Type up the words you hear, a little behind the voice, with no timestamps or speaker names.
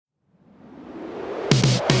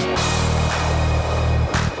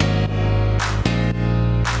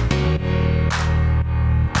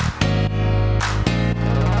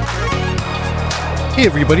Hey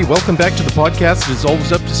everybody, welcome back to the podcast. It is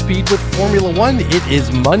always up to speed with Formula One. It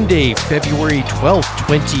is Monday, February 12th,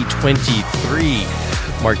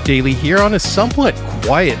 2023. Mark Daly here on a somewhat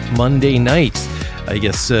quiet Monday night. I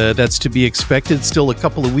guess that's to be expected. Still a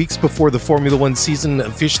couple of weeks before the Formula One season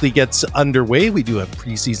officially gets underway. We do have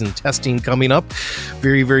preseason testing coming up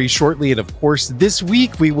very, very shortly. And of course, this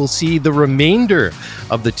week we will see the remainder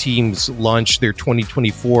of the teams launch their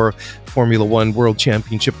 2024 Formula One World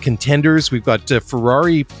Championship contenders. We've got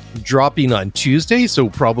Ferrari dropping on Tuesday, so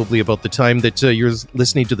probably about the time that you're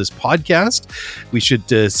listening to this podcast, we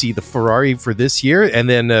should see the Ferrari for this year. And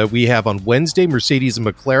then we have on Wednesday, Mercedes and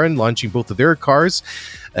McLaren launching both of their cars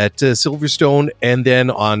at Silverstone. And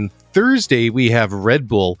then on Thursday, we have Red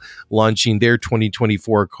Bull launching their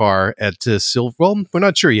 2024 car at Well, we're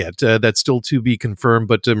not sure yet. That's still to be confirmed,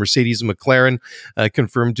 but Mercedes and McLaren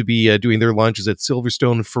confirmed to be doing their launches at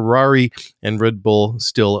Silverstone. Ferrari and Red Bull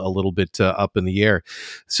still a little bit up in the air.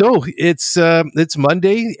 So it's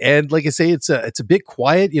Monday, and like I say, it's a bit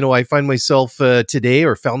quiet. You know, I found myself today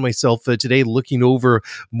looking over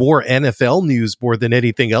more NFL news more than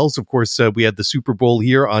anything else. Of course, we had the Super Bowl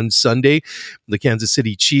here on Sunday. The Kansas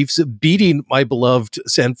City Chiefs beating my beloved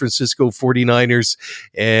San Francisco 49ers.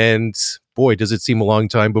 And boy, does it seem a long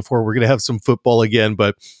time before we're going to have some football again.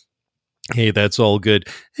 But hey, that's all good.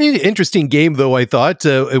 Hey, interesting game, though, I thought.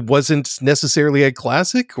 It wasn't necessarily a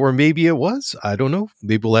classic, or maybe it was. I don't know.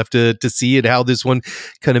 Maybe we'll have to see it, how this one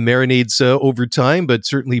kind of marinates over time. But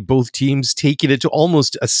certainly both teams taking it to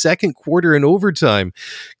almost a second quarter in overtime.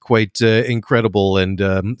 Quite incredible. And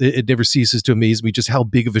it never ceases to amaze me just how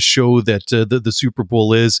big of a show that the Super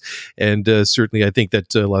Bowl is. And certainly I think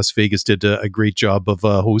that Las Vegas did a great job of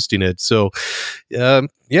hosting it. So,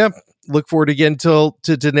 yeah. Look forward again to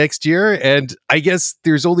next year. And I guess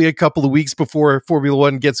there's only a couple of weeks before Formula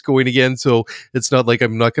One gets going again. So it's not like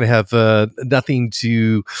I'm not going to have nothing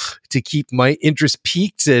to keep my interest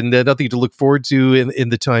peaked and nothing to look forward to in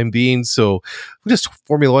the time being. So just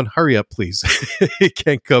Formula One, hurry up, please. It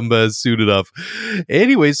can't come soon enough.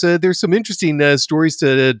 Anyways, there's some interesting stories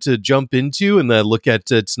to jump into and look at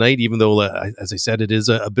tonight, even though, as I said, it is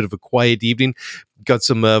a bit of a quiet evening. Got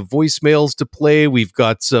some voicemails to play. We've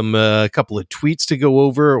got some couple of tweets to go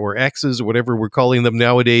over, or X's, or whatever we're calling them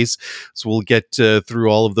nowadays. So we'll get through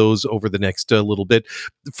all of those over the next little bit.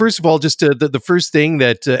 First of all, just the first thing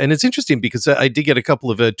that, and it's interesting because I did get a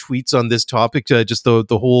couple of tweets on this topic, just the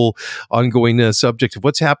whole ongoing subject of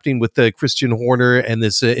what's happening with Christian Horner and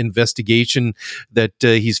this investigation that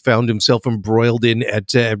he's found himself embroiled in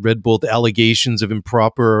at Red Bull, the allegations of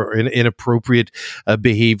improper or inappropriate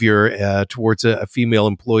behavior towards a female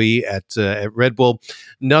employee at Red Bull.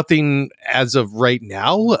 Nothing as of right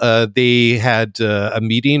now. They had a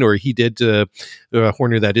meeting, or he did,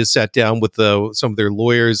 Horner, that is, sat down with some of their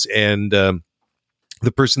lawyers and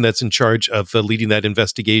the person that's in charge of leading that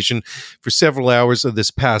investigation for several hours of this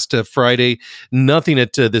past Friday. Nothing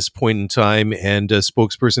at this point in time. And a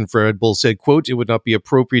spokesperson for Red Bull said, quote, "It would not be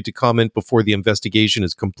appropriate to comment before the investigation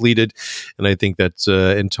is completed." And I think that's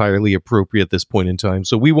entirely appropriate at this point in time.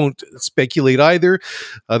 So we won't speculate either,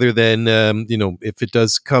 other than, if it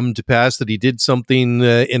does come to pass that he did something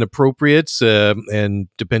inappropriate, and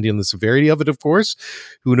depending on the severity of it, of course,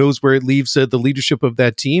 who knows where it leaves the leadership of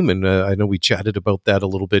that team. And I know we chatted about that a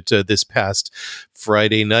little bit this past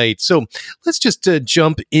Friday night. So let's just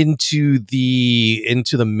jump into the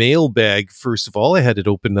mailbag. First of all, I had it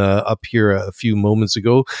open up here a few moments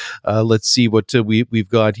ago. Let's see what we've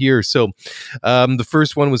got here. So the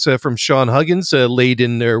first one was from Sean Huggins, weighed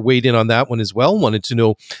in on that one as well. Wanted to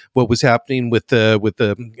know what was happening with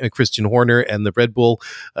Christian Horner and the Red Bull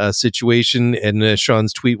situation. And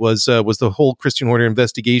Sean's tweet was the whole Christian Horner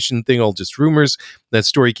investigation thing all just rumors? That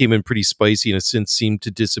story came in pretty spicy and has since seemed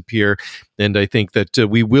to disappear. And I think that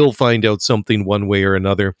we will find out something one way or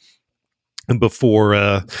another before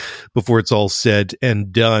it's all said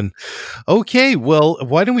and done. Okay, well,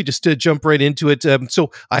 why don't we just jump right into it?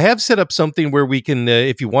 So I have set up something where we can,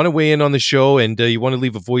 if you want to weigh in on the show and you want to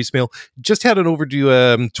leave a voicemail, just head on over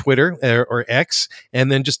to Twitter or X,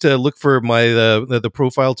 and then just look for the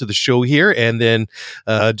profile to the show here, and then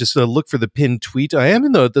just look for the pinned tweet. I am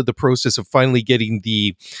in the process of finally getting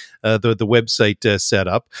the website set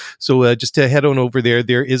up. So just head on over there.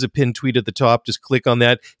 There is a pinned tweet at the top. Just click on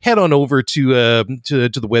that. Head on over to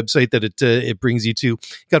the website that it brings you to.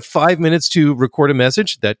 Got 5 minutes to record a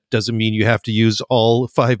message. That doesn't mean you have to use all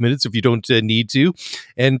 5 minutes if you don't need to.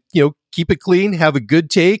 And keep it clean, have a good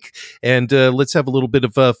take, and let's have a little bit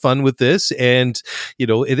of fun with this. And,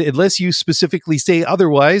 unless you specifically say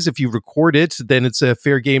otherwise, if you record it, then it's a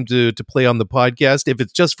fair game to play on the podcast. If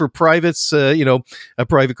it's just for privates, a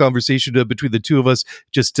private conversation between the two of us,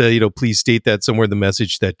 just, please state that somewhere in the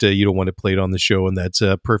message that you don't want to play it on the show, and that's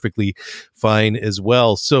perfectly fine as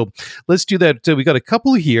well. So let's do that. We got a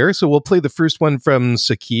couple here, so we'll play the first one from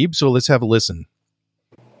Sakib. So let's have a listen.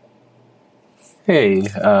 Hey,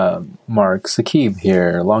 Mark, Sakib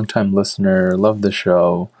here, longtime listener, love the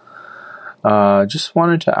show. Just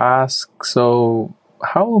wanted to ask, so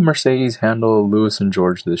how will Mercedes handle Lewis and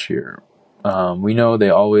George this year? We know they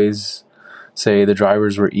always say the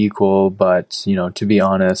drivers were equal, but, to be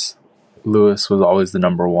honest, Lewis was always the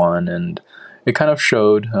number one, and it kind of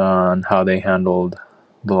showed on how they handled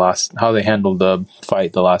the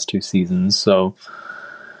fight the last 2 seasons. So,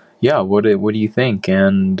 yeah, what do you think?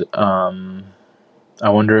 And I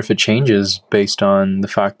wonder if it changes based on the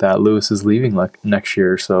fact that Lewis is leaving next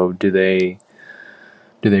year. So do they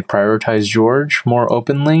prioritize George more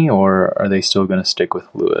openly, or are they still going to stick with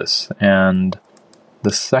Lewis? And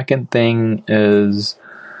the second thing is,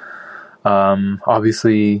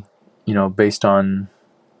 obviously, based on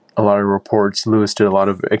a lot of reports, Lewis did a lot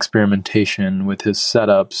of experimentation with his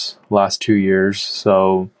setups last 2 years.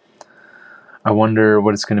 So I wonder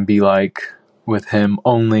what it's going to be like with him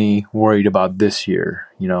only worried about this year,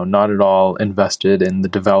 not at all invested in the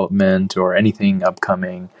development or anything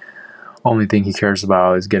upcoming. Only thing he cares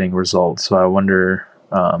about is getting results. So I wonder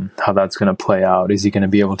how that's going to play out. Is he going to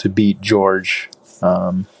be able to beat George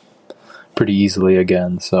pretty easily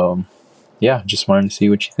again? So yeah, just wanted to see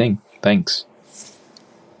what you think. Thanks.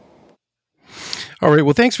 All right.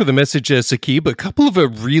 Well, thanks for the message, Sakib. A couple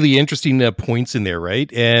of really interesting points in there,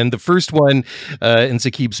 right? And the first one in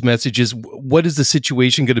Sakib's message is, what is the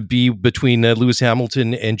situation going to be between Lewis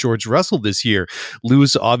Hamilton and George Russell this year?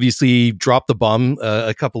 Lewis obviously dropped the bomb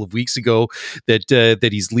a couple of weeks ago that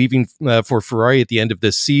he's leaving for Ferrari at the end of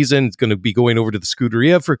this season. It's going to be going over to the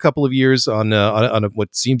Scuderia for a couple of years on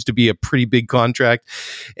what seems to be a pretty big contract.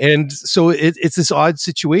 And so it's this odd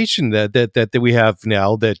situation that we have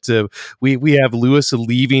now, that we have Lewis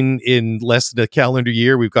leaving in less than a calendar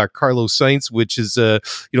year. We've got Carlos Sainz, which is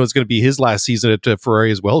it's going to be his last season at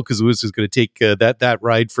Ferrari as well, because Lewis is going to take that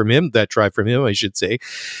drive from him, I should say.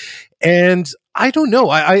 And I don't know.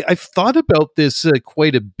 I've thought about this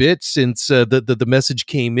quite a bit since the message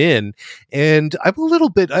came in, and I've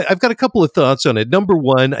got a couple of thoughts on it. Number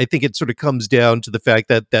one, I think it sort of comes down to the fact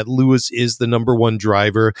that Lewis is the number one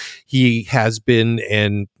driver. He has been,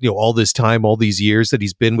 and all this time, all these years that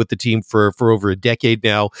he's been with the team for over a decade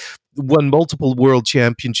now, won multiple world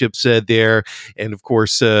championships there, and of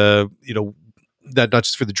course, that not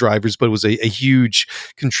just for the drivers, but it was a huge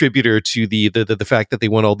contributor to the fact that they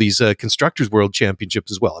won all these constructors world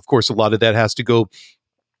championships as well. Of course, a lot of that has to go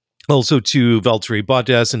also to Valtteri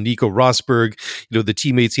Bottas and Nico Rosberg, the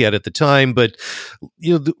teammates he had at the time. But,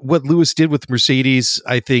 what Lewis did with Mercedes,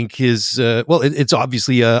 I think is, it's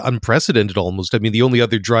obviously unprecedented almost. I mean, the only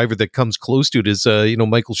other driver that comes close to it is,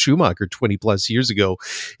 Michael Schumacher 20 plus years ago,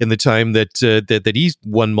 in the time that he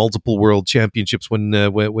won multiple world championships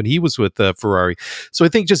when he was with Ferrari. So I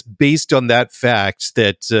think just based on that fact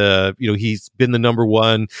that, he's been the number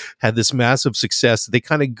one, had this massive success, they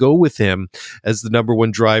kind of go with him as the number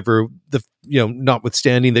one driver,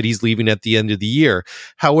 notwithstanding that he's leaving at the end of the year.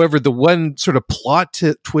 However, the one sort of plot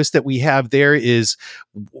twist that we have there is,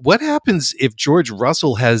 what happens if George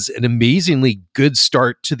Russell has an amazingly good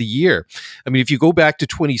start to the year? I mean, if you go back to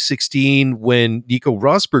 2016 when Nico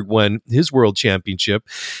Rosberg won his world championship,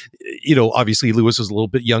 obviously Lewis was a little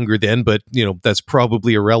bit younger then, but that's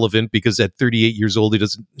probably irrelevant, because at 38 years old, he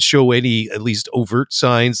doesn't show any, at least overt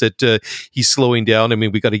signs that he's slowing down. I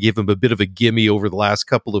mean, we got to give him a bit of a gimme over the last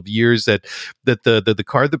couple of years that the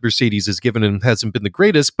car that Mercedes has given him hasn't been the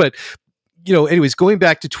greatest. But anyways, going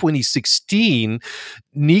back to 2016,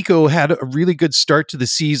 Nico had a really good start to the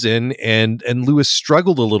season, and Lewis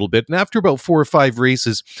struggled a little bit. And after about 4 or 5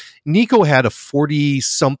 races, Nico had a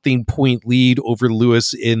 40-something point lead over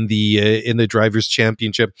Lewis in the Drivers'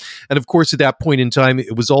 Championship. And of course, at that point in time,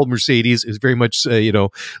 it was all Mercedes. It was very much,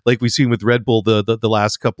 like we've seen with Red Bull the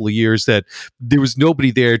last couple of years, that there was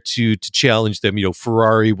nobody there to challenge them.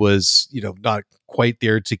 Ferrari was, not quite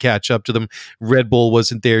there to catch up to them. Red Bull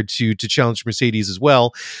wasn't there to challenge Mercedes as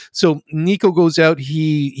well. So Nico goes out,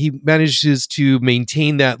 he manages to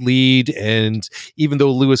maintain that lead, and even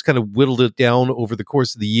though Lewis kind of whittled it down over the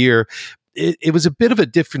course of the year, it was a bit of a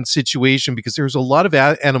different situation, because there was a lot of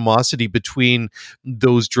animosity between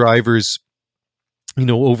those drivers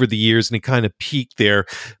over the years, and it kind of peaked there.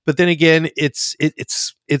 But then again, it's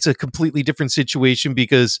a completely different situation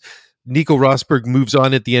because Nico Rosberg moves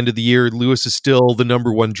on at the end of the year. Lewis is still the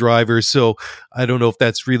number one driver, so I don't know if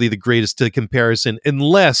that's really the greatest comparison,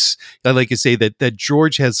 unless I like to say that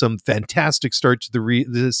George has some fantastic start to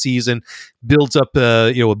the season, builds up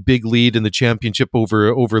a big lead in the championship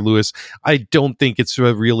over Lewis. I don't think it's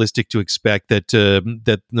realistic to expect that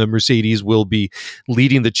that the Mercedes will be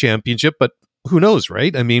leading the championship, but who knows,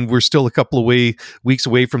 right? I mean, we're still a couple of weeks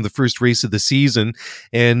away from the first race of the season,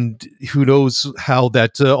 and who knows how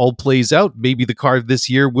that all plays out. Maybe the car this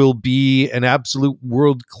year will be an absolute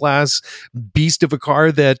world-class beast of a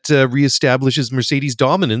car that reestablishes Mercedes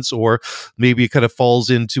dominance, or maybe it kind of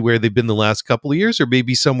falls into where they've been the last couple of years, or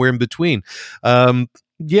maybe somewhere in between.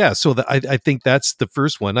 Yeah, so I think that's the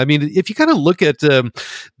first one. I mean, if you kind of look at the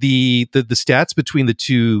stats between the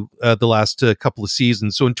two, the last couple of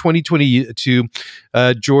seasons. So in 2022,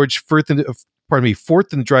 George fourth in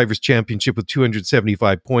the drivers' championship with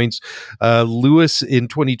 275 points. Lewis in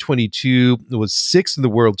 2022 was sixth in the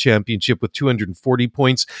world championship with 240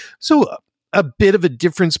 points. So a bit of a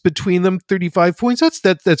difference between them, 35 points.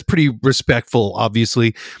 That's pretty respectful.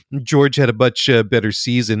 Obviously, George had a much better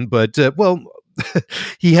season, but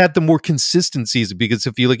he had the more consistent season, because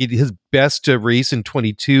if you look at his best race in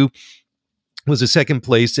 22 was a second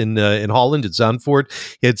place in Holland at Zandvoort.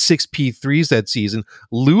 He had 6 P3s that season.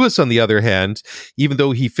 Lewis, on the other hand, even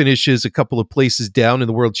though he finishes a couple of places down in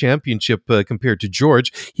the World Championship compared to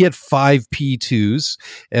George, he had 5 P2s,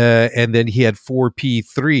 and then he had 4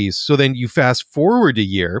 P3s. So then you fast forward a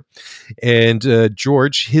year, and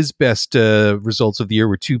George, his best results of the year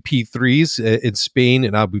were 2 P3s in Spain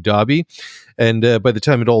and Abu Dhabi. And by the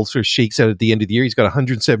time it all sort of shakes out at the end of the year, he's got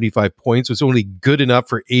 175 points. It was only good enough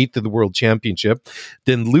for 8th in the World Championship.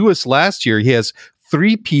 Then Lewis last year, he has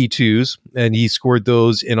 3 P2s, and he scored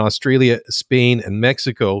those in Australia, Spain, and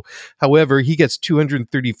Mexico. However, he gets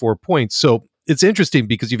 234 points. So it's interesting,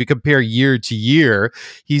 because if you compare year to year,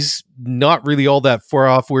 he's not really all that far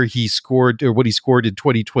off where he scored, or what he scored in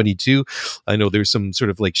 2022. I know there's some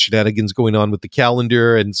sort of like shenanigans going on with the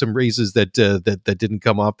calendar and some races that didn't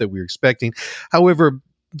come off that we were expecting. However,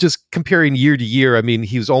 just comparing year to year, I mean,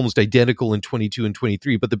 he was almost identical in 22 and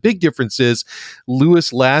 23. But the big difference is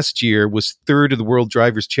Lewis last year was third in the World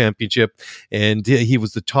Drivers' Championship, and he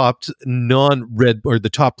was the top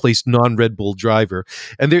placed non-Red Bull driver.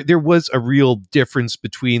 And there was a real difference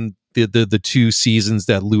between the two seasons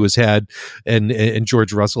that Lewis had and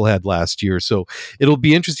George Russell had last year. So it'll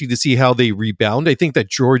be interesting to see how they rebound. I think that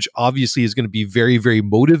George obviously is going to be very, very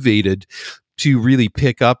motivated to really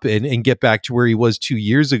pick up and get back to where he was 2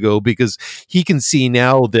 years ago, because he can see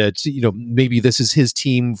now that, maybe this is his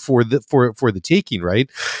team for the taking, right?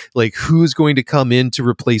 Like, who's going to come in to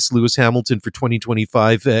replace Lewis Hamilton for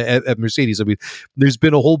 2025 at Mercedes? I mean, there's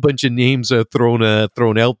been a whole bunch of names thrown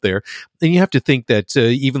out there, and you have to think that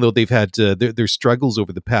even though they've had their struggles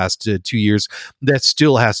over the past 2 years, that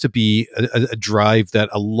still has to be a drive that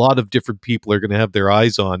a lot of different people are going to have their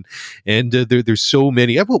eyes on, and there's so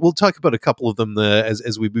many. We'll talk about a couple of them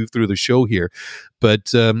as we move through the show here,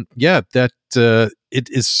 but it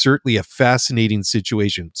is certainly a fascinating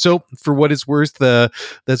situation. So for what it's worth,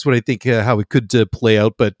 that's what I think how it could play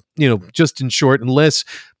out. But just in short, unless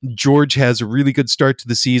George has a really good start to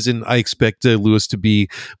the season, I expect Lewis to be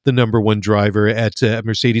the number one driver at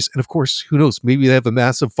Mercedes. And of course, who knows? Maybe they have a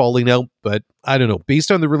massive falling out, but I don't know.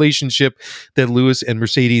 Based on the relationship that Lewis and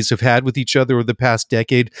Mercedes have had with each other over the past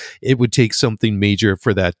decade, it would take something major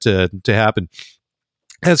for that to happen.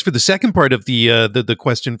 As for the second part of the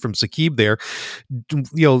question from Sakib there,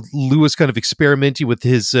 Lewis kind of experimenting with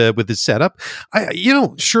his setup.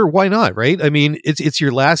 Sure, why not, right? I mean, it's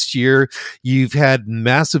your last year. You've had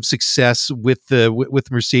massive success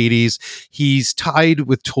with Mercedes. He's tied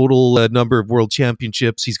with total number of world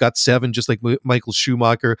championships. He's got 7, just like Michael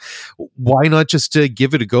Schumacher. Why not just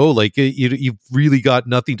give it a go? Like, you've really got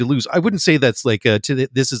nothing to lose. I wouldn't say that's like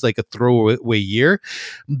this is like a throwaway year,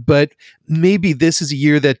 but maybe this is a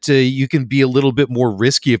year that you can be a little bit more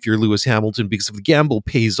risky if you're Lewis Hamilton, because if the gamble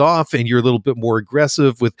pays off and you're a little bit more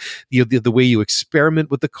aggressive with the way you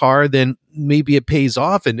experiment with the car, then maybe it pays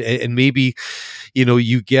off, and maybe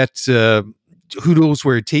you get who knows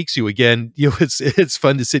where it takes you. Again, it's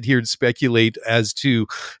fun to sit here and speculate as to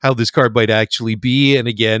how this car might actually be. And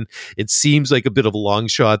again, it seems like a bit of a long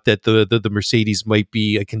shot that the Mercedes might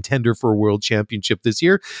be a contender for a world championship this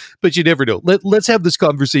year, but you never know. Let's have this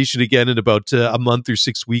conversation again in about a month or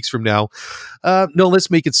 6 weeks from now. No, let's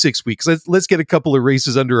make it 6 weeks. Let's get a couple of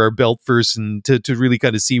races under our belt first, and to really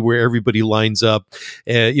kind of see where everybody lines up,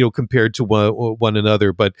 compared to one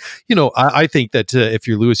another. But I think that if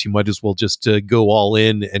you're Lewis, you might as well just go all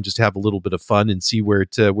in and just have a little bit of fun and see where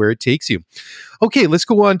it takes you. Okay, let's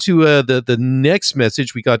go on to the next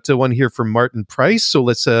message. We got one here from Martin Price, so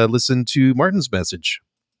let's listen to Martin's message.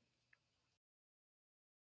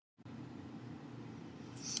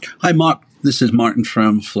 Hi, Mark. This is Martin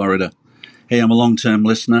from Florida. Hey, I'm a long-term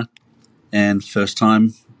listener and first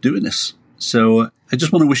time doing this. So I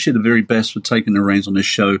just want to wish you the very best for taking the reins on this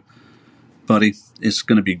show, buddy. It's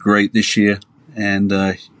going to be great this year, and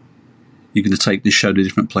you're going to take this show to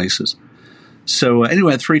different places. So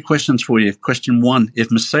anyway, I have 3 questions for you. Question 1, if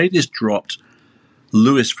Mercedes dropped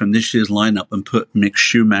Lewis from this year's lineup and put Mick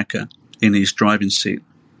Schumacher in his driving seat,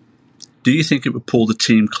 do you think it would pull the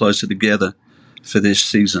team closer together for this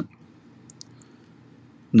season?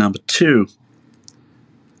 Number 2,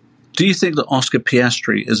 do you think that Oscar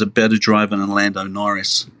Piastri is a better driver than Lando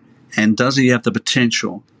Norris? And does he have the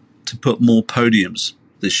potential to put more podiums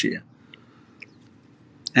this year?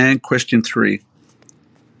 And question 3,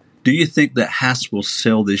 do you think that Haas will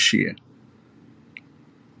sell this year?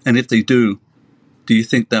 And if they do you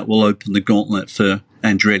think that will open the gauntlet for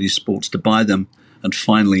Andretti Sports to buy them and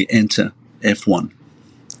finally enter F1?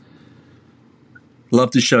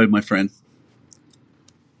 Love the show, my friend.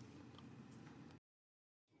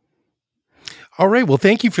 All right. Well,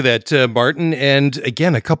 thank you for that, Martin. And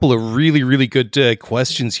again, a couple of really, really good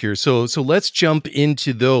questions here. So let's jump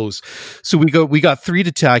into those. So we got 3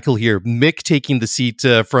 to tackle here. Mick taking the seat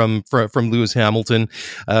from Lewis Hamilton.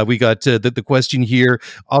 We got the question here: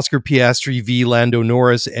 Oscar Piastri v Lando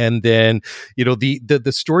Norris, and then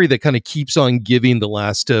the story that kind of keeps on giving the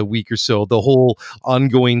last week or so, the whole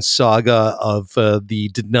ongoing saga of the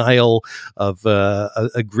denial of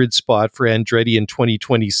a grid spot for Andretti in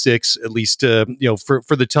 2026, at least.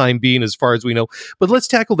 For the time being, as far as we know. But let's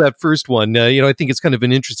tackle that first one. I think it's kind of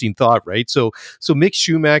an interesting thought, right? So Mick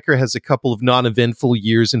Schumacher has a couple of non-eventful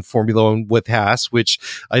years in Formula One with Haas, which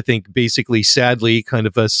I think basically, sadly, kind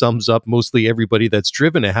of sums up mostly everybody that's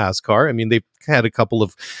driven a Haas car. I mean, they've had a couple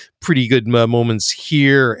of pretty good moments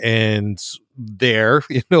here and there,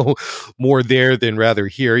 more there than rather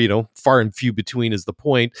here, far and few between is the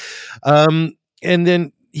point. And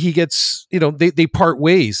then he gets, they part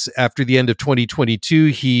ways after the end of 2022.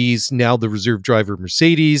 He's now the reserve driver of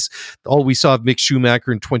Mercedes. All we saw of Mick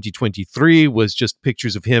Schumacher in 2023 was just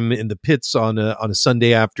pictures of him in the pits on a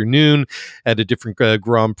Sunday afternoon at a different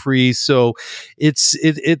Grand Prix. So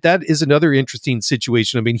that is another interesting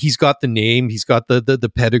situation. I mean, he's got the name, he's got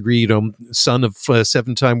the pedigree, son of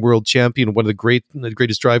 7-time world champion, one of the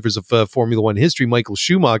greatest drivers of Formula One history, Michael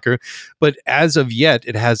Schumacher. But as of yet,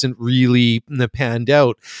 it hasn't really panned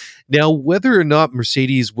out. Now, whether or not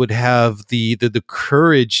Mercedes would have the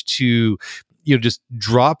courage to just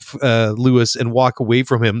drop Lewis and walk away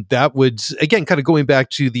from him, that would, again, kind of going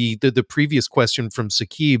back to the previous question from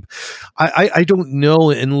Sakib, I don't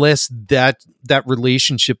know, unless that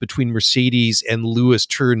relationship between Mercedes and Lewis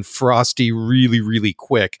turned frosty really, really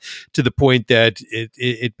quick to the point that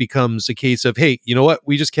it becomes a case of, hey, you know what,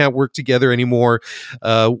 we just can't work together anymore.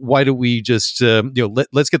 Why don't we just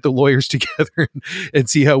let's get the lawyers together and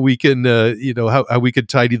see how we can how we could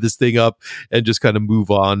tidy this thing up and just kind of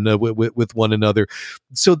move on with one another.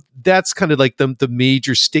 So that's kind of like the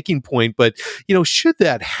major sticking point. But should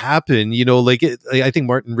that happen, I think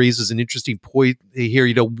Martin raises an interesting point here.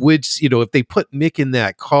 Would if they put Mick in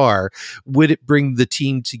that car, would it bring the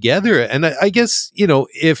team together? And I guess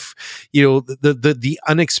if the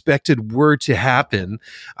unexpected were to happen,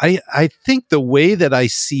 I think the way that I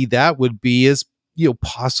see that would be is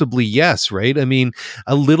possibly yes, right? I mean,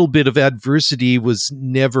 a little bit of adversity was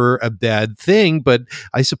never a bad thing, but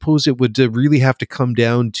I suppose it would really have to come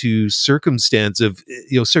down to circumstances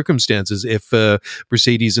if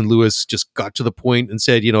Mercedes and Lewis just got to the point and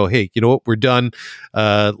said, hey, you know what, we're done.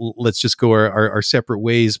 Let's just go our separate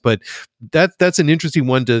ways. But that's an interesting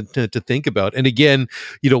one to think about. And again,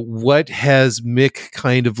 what has Mick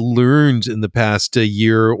kind of learned in the past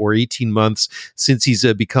year or 18 months since he's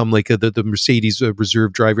become like the Mercedes a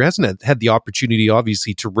reserve driver, hasn't had the opportunity,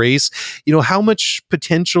 obviously, to race. How much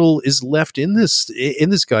potential is left in this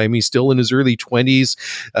guy? I mean, he's still in his early 20s.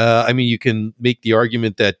 I mean, you can make the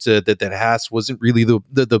argument that that Haas wasn't really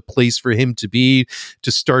the place for him to be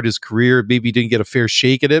to start his career. Maybe he didn't get a fair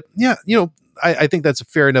shake at it. Yeah, I think that's a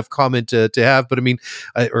fair enough comment to have, but I mean,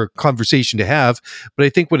 or conversation to have. But I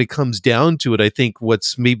think when it comes down to it, I think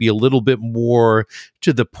what's maybe a little bit more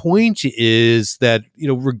to the point is that,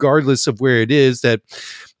 regardless of where it is, that,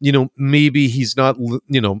 maybe he's not with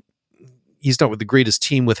the greatest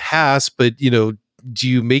team with Haas, but, do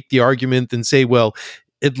you make the argument and say, well,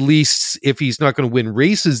 at least if he's not going to win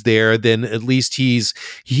races there, then at least he's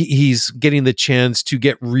getting the chance to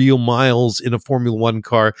get real miles in a Formula One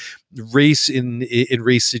car, race in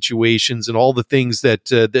race situations, and all the things that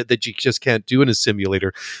that you just can't do in a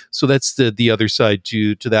simulator. So that's the other side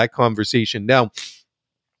to that conversation. Now,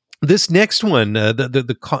 this next one,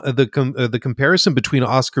 the comparison between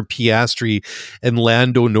Oscar Piastri and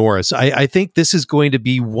Lando Norris, I think this is going to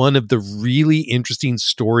be one of the really interesting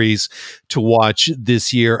stories to watch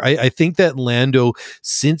this year. I think that Lando,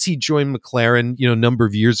 since he joined McLaren, a number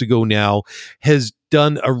of years ago now, has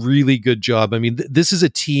done a really good job. I mean, this is a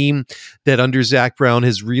team that under Zach Brown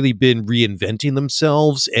has really been reinventing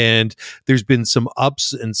themselves, and there's been some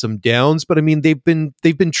ups and some downs, but I mean, they've been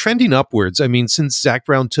trending upwards. I mean, since Zach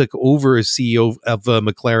Brown took over as CEO of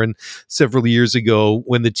McLaren several years ago,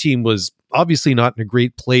 when the team was obviously not in a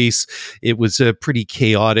great place, it was pretty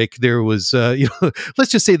chaotic. There was, let's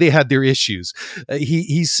just say they had their issues.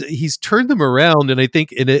 He's turned them around, and I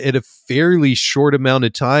think in a fairly short amount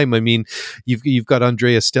of time. I mean, you've got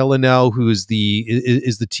Andrea Stella now, who is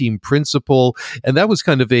the team principal, and that was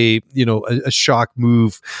kind of a shock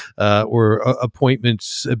move or appointment,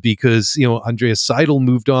 because Andrea Seidel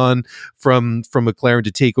moved on from McLaren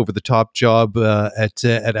to take over the top job at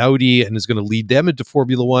Audi, and is going to lead them into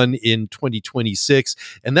Formula One in 2026.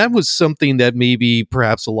 And that was something that maybe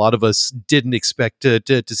perhaps a lot of us didn't expect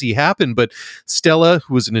to see happen. But Stella,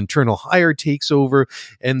 who was an internal hire, takes over,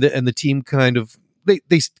 and the team kind of they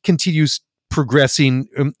continues progressing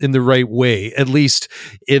in the right way, at least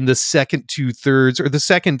in the second 2/3 or the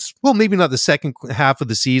second, well, maybe not the second half of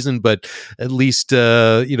the season, but at least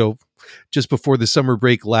just before the summer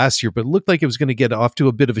break last year. But it looked like it was going to get off to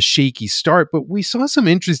a bit of a shaky start, but we saw some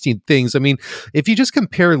interesting things. I mean, if you just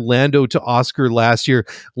compare Lando to Oscar last year,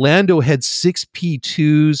 Lando had 6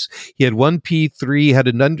 P2s, he had 1 P3, had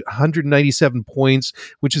 197 points,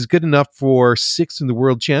 which is good enough for 6th in the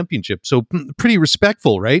World Championship. So pretty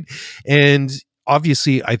respectful, right? And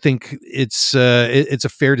obviously, I think it's a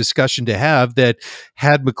fair discussion to have that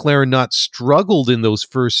had McLaren not struggled in those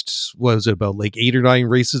first, what was it, about like 8 or 9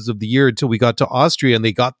 races of the year until we got to Austria, and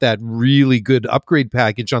they got that really good upgrade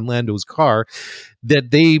package on Lando's car, that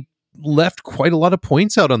they left quite a lot of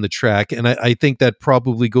points out on the track, and I think that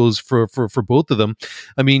probably goes for both of them.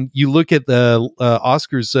 I mean, you look at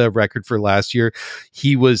Oscar's record for last year;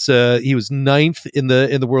 he was 9th in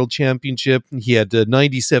the World Championship. He had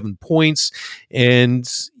 97 points, and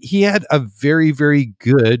he had a very, very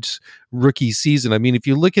good rookie season. I mean, if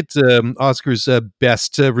you look at Oscar's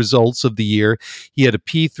best results of the year, he had a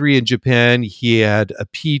P3 in Japan, he had a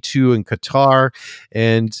P2 in Qatar,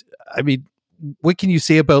 and I mean, what can you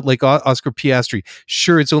say about like Oscar Piastri?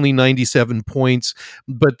 Sure, it's only 97 points,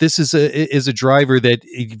 but this is a driver that,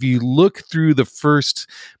 if you look through the first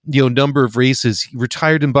number of races, he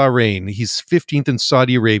retired in Bahrain. He's 15th in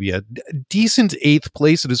Saudi Arabia, decent 8th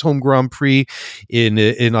place at his home Grand Prix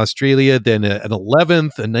in Australia, then an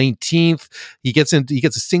 11th, a 19th. He gets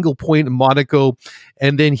a single point in Monaco,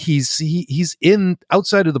 and then he's in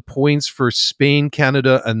outside of the points for Spain,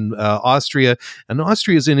 Canada, and Austria. And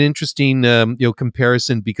Austria is an interesting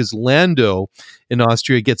comparison, because Lando in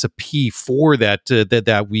Austria gets a P4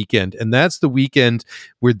 that weekend, and that's the weekend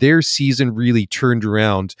where their season really turned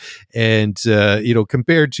around. And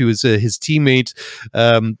compared to his teammate,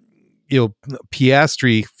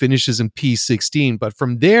 Piastri finishes in P16, but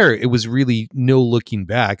from there it was really no looking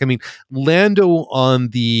back. I mean, Lando on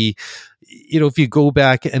the, if you go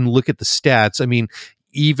back and look at the stats, I mean,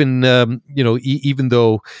 even even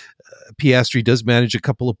though Piastri does manage a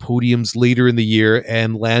couple of podiums later in the year,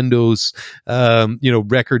 and Lando's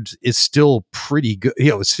record is still pretty good.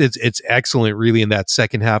 It's excellent, really, in that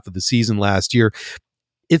second half of the season last year.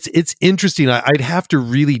 It's interesting. I'd have to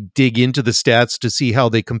really dig into the stats to see how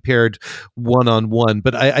they compared one-on-one.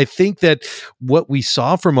 But I think that what we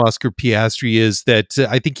saw from Oscar Piastri is that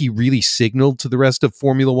I think he really signaled to the rest of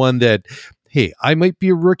Formula One that, hey, I might be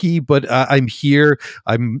a rookie, but I'm here.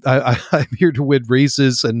 I'm here to win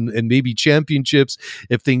races and maybe championships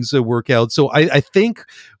if things work out. So I think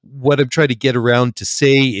what I'm trying to get around to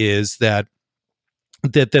say is that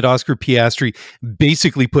Oscar Piastri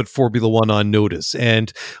basically put Formula One on notice,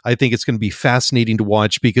 and I think it's going to be fascinating to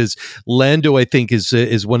watch because Lando, I think,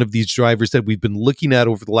 is one of these drivers that we've been looking at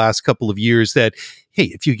over the last couple of years. That hey,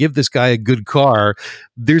 if you give this guy a good car,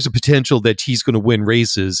 there's a potential that he's going to win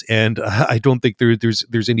races, and I don't think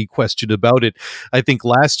there's any question about it. I think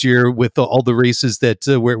last year with all the races that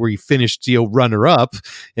where he finished runner up,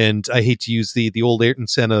 and I hate to use the old Ayrton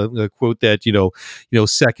Senna quote that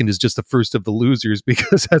second is just the first of the losers,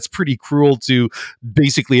 because that's pretty cruel to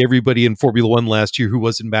basically everybody in Formula One last year who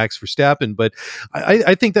wasn't Max Verstappen. But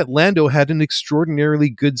I think that Lando had an extraordinarily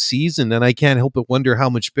good season, and I can't help but wonder how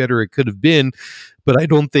much better it could have been. But I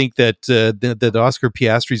don't think that that Oscar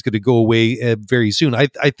Piastri is going to go away very soon. I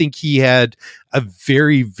think he had a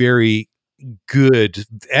very, very good,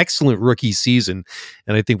 excellent rookie season,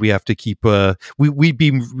 and I think we have to keep. We'd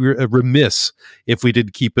be remiss if we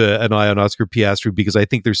did keep an eye on Oscar Piastri, because I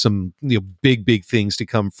think there's some big things to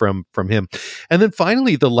come from him. And then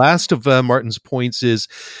finally, the last of Martin's points is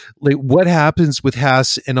like what happens with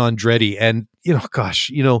Haas and Andretti, and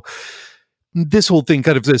this whole thing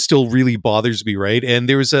kind of still really bothers me, right? And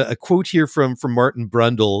there was a quote here from Martin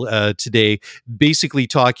Brundle today, basically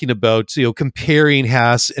talking about comparing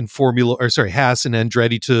Haas and Haas and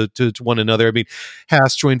Andretti to one another. I mean,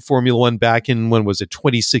 Haas joined Formula One back in, when was it,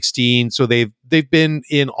 2016? So they've been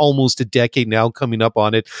in almost a decade now, coming up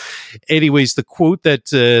on it. Anyways, the quote that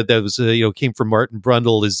was came from Martin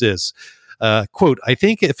Brundle is this. Quote, I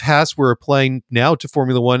think if Haas were applying now to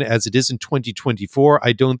Formula One as it is in 2024,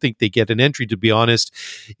 I don't think they get an entry, to be honest,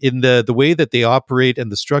 in the way that they operate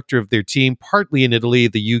and the structure of their team, partly in Italy,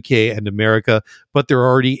 the UK, and America, but they're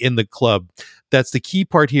already in the club. That's the key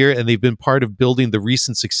part here, and they've been part of building the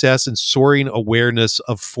recent success and soaring awareness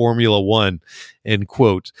of Formula One, end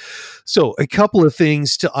quote. So a couple of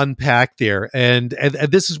things to unpack there, and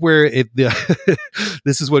this is where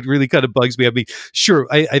this is what really kind of bugs me. I mean, sure,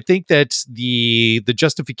 I think that the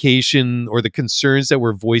justification or the concerns that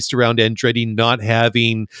were voiced around Andretti not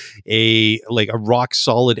having a rock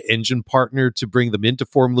solid engine partner to bring them into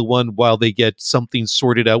Formula One while they get something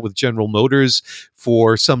sorted out with General Motors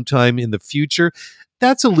for some time in the future,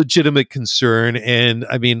 that's a legitimate concern. And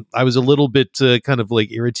I mean, I was a little bit kind of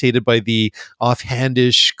irritated by the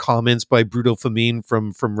offhandish comments by Bruno Famine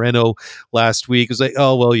from Renault last week. It was like,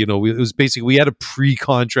 oh, well, it was basically, we had a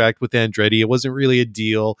pre-contract with Andretti. It wasn't really a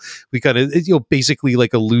deal. We kind of, basically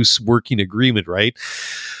like a loose working agreement, right?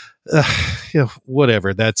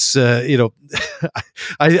 Whatever. That's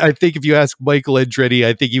I think if you ask Michael Andretti,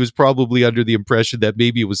 I think he was probably under the impression that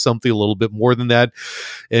maybe it was something a little bit more than that.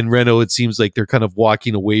 And Renault, it seems like they're kind of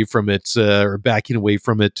walking away from it or backing away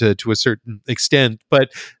from it to a certain extent.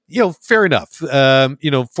 But fair enough.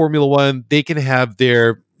 Formula One, they can have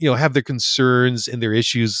their concerns and their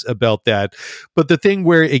issues about that. But the thing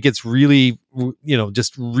where it gets really,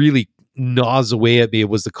 just really gnaws away at me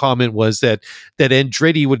was the comment was that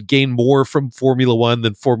Andretti would gain more from Formula One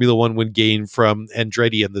than Formula One would gain from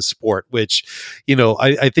Andretti in the sport, which,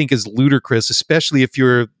 I think is ludicrous, especially if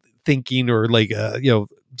you're thinking or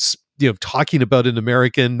talking about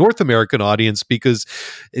an North American audience, because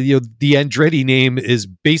the Andretti name is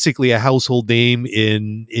basically a household name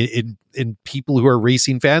in people who are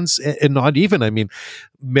racing fans, and not even. I mean,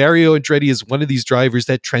 Mario Andretti is one of these drivers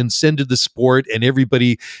that transcended the sport, and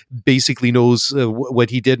everybody basically knows what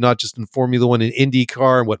he did, not just in Formula One and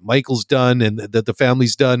IndyCar, and what Michael's done, and that the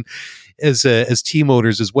family's done as team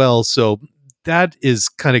owners as well. So that is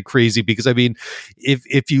kind of crazy, because I mean,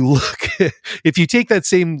 if you look, if you take that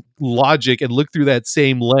same logic and look through that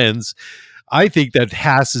same lens, I think that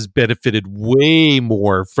Haas has benefited way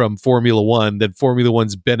more from Formula One than Formula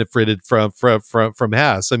One's benefited from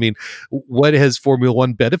Haas. I mean, what has Formula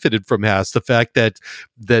One benefited from Haas? The fact that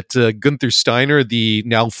Gunther Steiner, the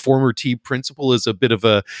now former team principal, is a bit of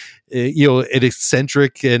an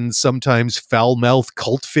eccentric and sometimes foul-mouthed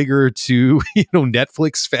cult figure to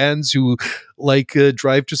Netflix fans who like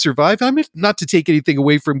Drive to Survive. I mean, not to take anything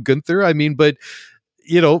away from Gunther, I mean, but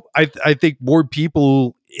I think more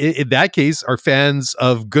people in that case are fans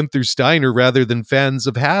of Gunther Steiner rather than fans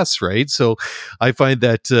of Haas, right? So I find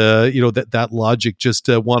that that logic just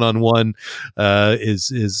one-on-one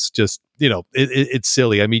is just it's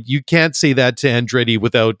silly. I mean, you can't say that to Andretti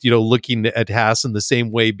without, looking at Haas in the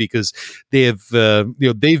same way, because they have,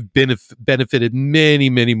 they've benefited many,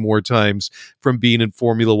 many more times from being in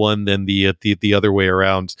Formula One than the other way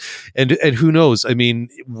around. And who knows? I mean,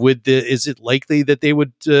 is it likely that they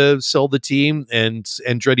would sell the team and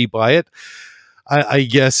Andretti buy it? I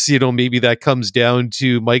guess, maybe that comes down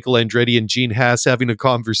to Michael Andretti and Gene Haas having a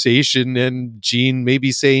conversation, and Gene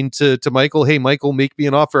maybe saying to Michael, "Hey, Michael, make me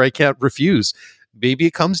an offer I can't refuse." Maybe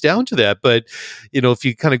it comes down to that. But, if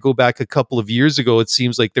you kind of go back a couple of years ago, it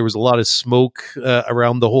seems like there was a lot of smoke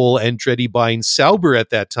around the whole Andretti buying Sauber at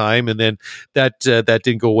that time. And then that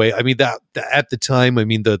didn't go away. I mean, that at the time, I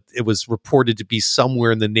mean, it was reported to be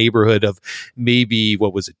somewhere in the neighborhood of maybe,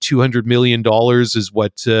 what was it, $200 million is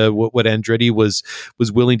what Andretti was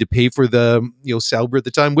willing to pay for the, Sauber at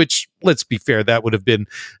the time, which, let's be fair, that would have been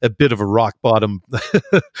a bit of a rock bottom,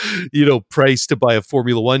 price to buy a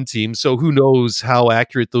Formula One team. So who knows how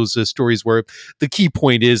accurate those stories were. The key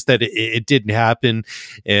point is that it didn't happen,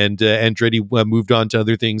 and Andretti moved on to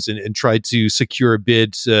other things and tried to secure a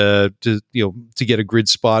bid to get a grid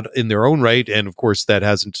spot in their own right. And of course, that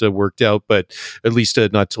hasn't worked out, but at least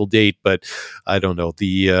not till date. But I don't know,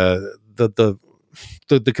 the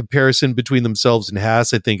comparison between themselves and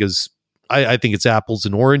Haas, I think is. I think it's apples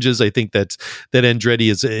and oranges. I think that Andretti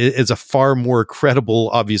is a far more credible,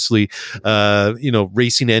 obviously,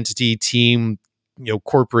 racing entity, team,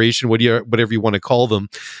 corporation, whatever you want to call them.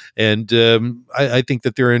 And I think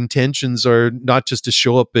that their intentions are not just to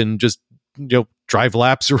show up and just drive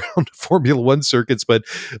laps around Formula One circuits, but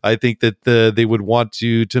I think that they would want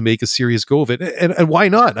to make a serious go of it. And why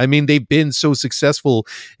not? I mean, they've been so successful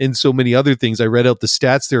in so many other things. I read out the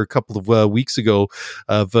stats there a couple of weeks ago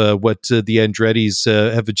of what the Andrettis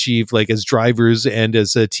have achieved, like as drivers and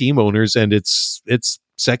as team owners, and it's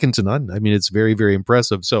second to none. I mean, it's very, very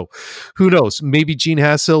impressive. So who knows? Maybe Gene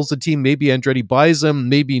Haas sells the team. Maybe Andretti buys them.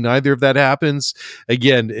 Maybe neither of that happens.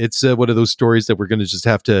 Again, it's one of those stories that we're going to just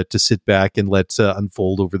have to sit back and let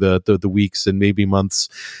unfold over the weeks and maybe months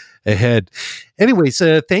ahead. Anyways,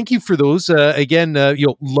 thank you for those. Again,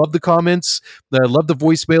 love the comments, love the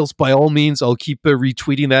voicemails. By all means, I'll keep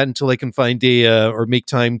retweeting that until I can find or make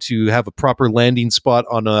time to have a proper landing spot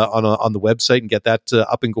on the website and get that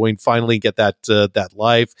up and going. Finally, get that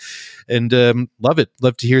live, and love it.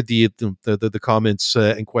 Love to hear the comments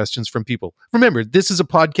and questions from people. Remember, this is a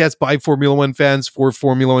podcast by Formula One fans for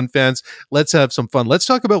Formula One fans. Let's have some fun. Let's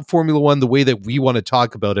talk about Formula One the way that we want to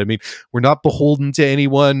talk about it. I mean, we're not beholden to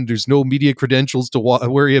anyone. There's no media credentials to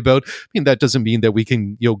worry about. I mean, that doesn't mean that we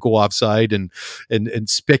can go offside and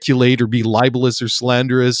speculate or be libelous or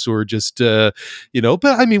slanderous or just but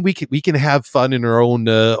I mean, we can have fun in our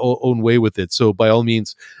own way with it. So by all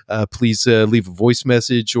means, please leave a voice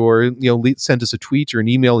message or send us a tweet or an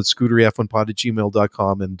email at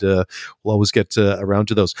scooteryf1pod@gmail.com, and we'll always get around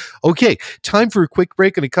to those. Okay, time for a quick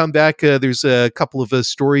break. Going to come back. There's a couple of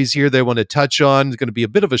stories here that I want to touch on. It's going to be a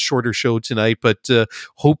bit of a shorter show tonight, but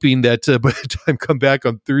hoping that by the time I come back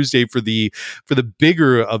on Thursday for the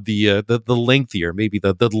bigger of the lengthier, maybe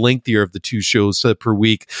the lengthier of the two shows per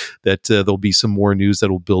week, that there'll be some more news that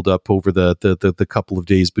will build up over the couple of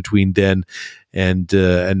days between then and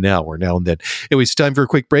now, or now and then. Anyways, time for a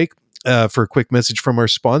quick break, for a quick message from our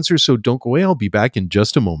sponsor. So don't go away. I'll be back in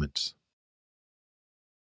just a moment.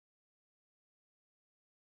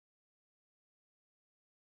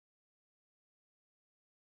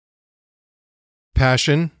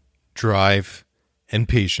 Passion, drive, and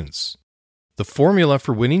patience. The formula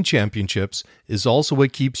for winning championships is also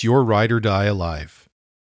what keeps your ride or die alive.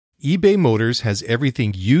 eBay Motors has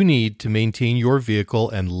everything you need to maintain your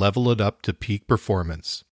vehicle and level it up to peak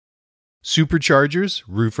performance. Superchargers,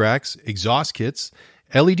 roof racks, exhaust kits,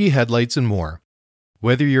 LED headlights, and more.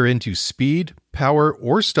 Whether you're into speed, power,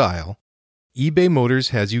 or style, eBay Motors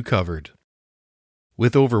has you covered.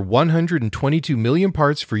 With over 122 million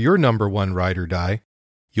parts for your number one ride or die,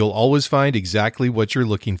 you'll always find exactly what you're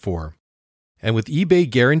looking for. And with eBay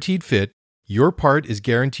Guaranteed Fit, your part is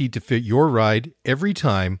guaranteed to fit your ride every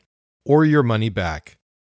time or your money back.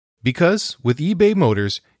 Because with eBay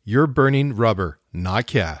Motors, you're burning rubber, not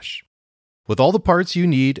cash. With all the parts you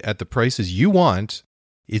need at the prices you want,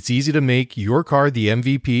 it's easy to make your car the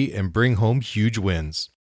MVP and bring home huge wins.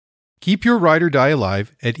 Keep your ride or die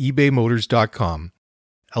alive at ebaymotors.com.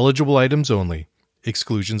 Eligible items only.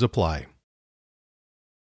 Exclusions apply.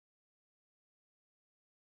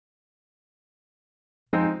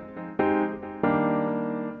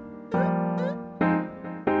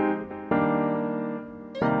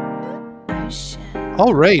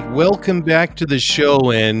 All right, welcome back to the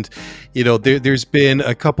show. And There's been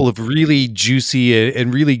a couple of really juicy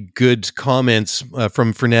and really good comments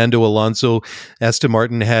from Fernando Alonso. Aston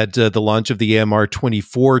Martin had the launch of the AMR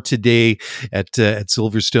 24 today at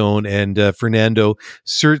Silverstone, and Fernando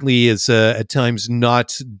certainly is at times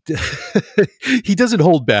not. He doesn't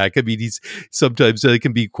hold back. I mean, he's sometimes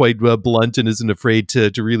can be quite blunt and isn't afraid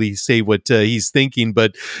to really say what he's thinking.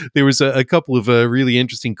 But there was a couple of really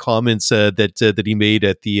interesting comments that he made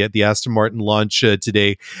at the Aston Martin launch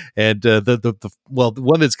today. And the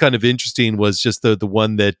one that's kind of interesting was just the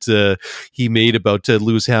one that he made about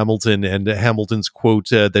Lewis Hamilton and Hamilton's quote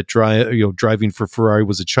that driving for Ferrari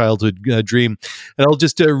was a childhood dream. And I'll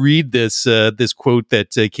just read this quote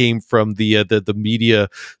that came from the media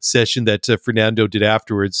session that Fernando did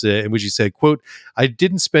afterwards, in which he said, quote, "I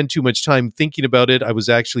didn't spend too much time thinking about it. I was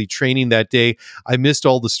actually training that day. I missed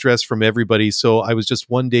all the stress from everybody, so I was just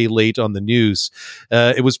one day late on the news.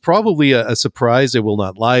 It was probably a surprise, I will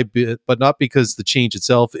not lie, but not because the change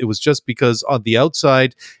itself. It was just because on the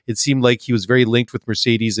outside, it seemed like he was very linked with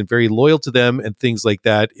Mercedes and very loyal to them and things like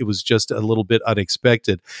that. It was just a little bit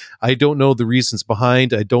unexpected. I don't know the reasons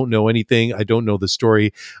behind. I don't know anything. I don't know the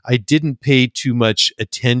story. I didn't pay too much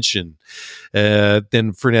attention."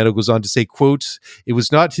 Then Fernando goes on to say, quote, "It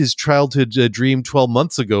was not his childhood dream 12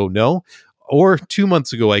 months ago, no. Or 2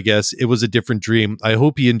 months ago, I guess. It was a different dream. I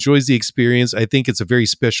hope he enjoys the experience. I think it's a very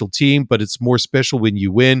special team, but it's more special when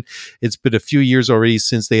you win. It's been a few years already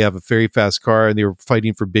since they have a very fast car and they were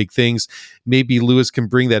fighting for big things. Maybe Lewis can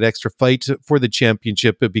bring that extra fight for the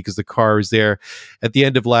championship because the car is there. At the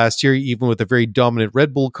end of last year, even with a very dominant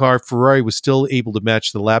Red Bull car, Ferrari was still able to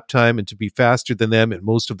match the lap time and to be faster than them in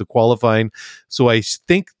most of the qualifying. So I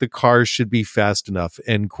think the car should be fast enough,"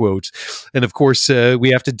 end quote. And of course, we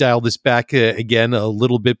have to dial this back again a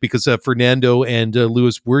little bit because Fernando and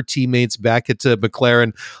Lewis were teammates back at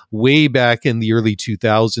McLaren way back in the early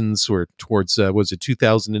 2000s or towards, was it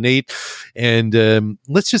 2008? And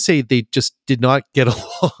let's just say they just did not get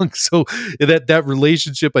along. So that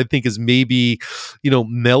relationship, I think, is maybe,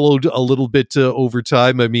 mellowed a little bit over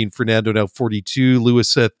time. I mean, Fernando now 42,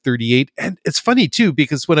 Lewis 38. And it's funny, too,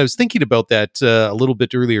 because when I was thinking about that a little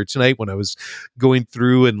bit earlier tonight, when I was going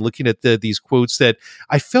through and looking at these quotes, that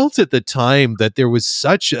I felt at the time that there was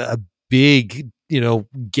such a big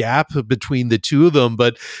gap between the two of them,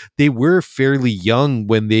 but they were fairly young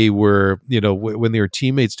when they were, when they were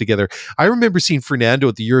teammates together. I remember seeing Fernando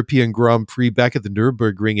at the European Grand Prix back at the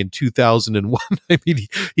Nürburgring in 2001. I mean,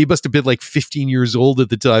 he must have been like 15 years old at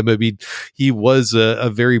the time. I mean, he was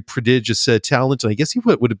a very prodigious talent. And I guess he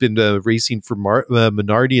would have been racing for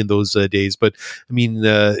Minardi in those days. But I mean,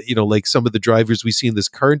 like some of the drivers we see in this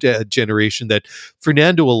current generation, that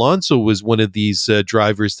Fernando Alonso was one of these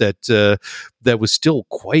drivers that was still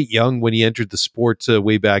quite young when he entered the sport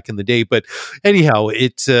way back in the day. But anyhow,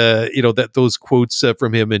 that those quotes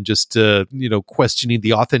from him and just questioning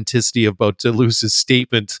the authenticity about Lewis's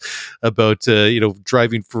statement about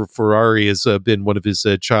driving for Ferrari has been one of his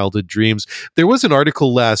childhood dreams. There was an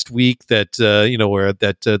article last week that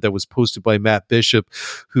that was posted by Matt Bishop,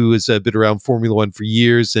 who has been around Formula One for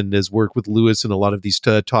years and has worked with Lewis and a lot of these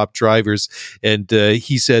top drivers. And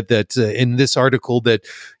he said that in this article that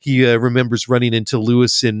he remembers running into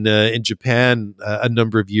Lewis in Japan a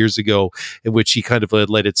number of years ago, in which he kind of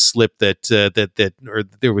let it slip that or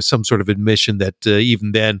there was some sort of admission that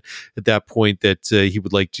even then, at that point, that he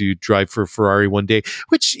would like to drive for Ferrari one day.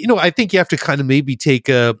 Which I think you have to kind of maybe take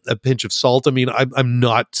a pinch of salt. I mean, I'm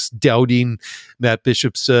not doubting Matt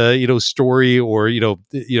Bishop's story or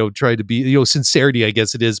try to be sincerity, I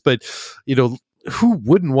guess it is, but who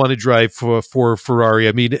wouldn't want to drive for Ferrari?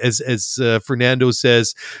 I mean, as Fernando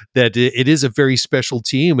says, that it is a very special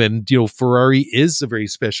team, and Ferrari is a very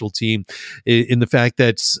special team in the fact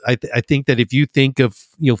that I think that if you think of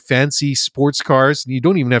fancy sports cars, and you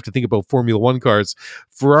don't even have to think about Formula One cars,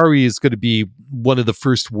 Ferrari is going to be one of the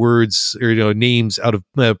first words or names out of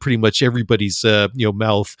pretty much everybody's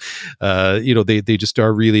mouth. They just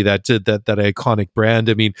are really that iconic brand.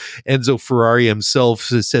 I mean, Enzo Ferrari himself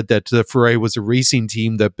said that Ferrari was a racing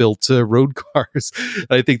team that built road cars.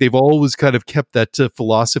 I think they've always kind of kept that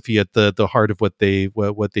philosophy at the heart of what they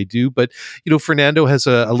do. But Fernando has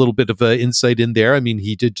a little bit of insight in there. I mean,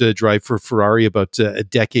 he did drive for Ferrari about a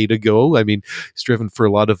decade ago. I mean, he's driven for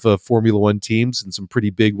a lot of Formula One teams and some pretty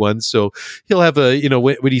big ones. So he'll have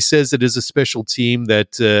when he says it is a special team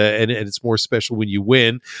that, and it's more special when you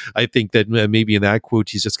win. I think that maybe in that quote,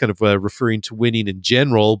 he's just kind of referring to winning in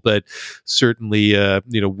general, but certainly,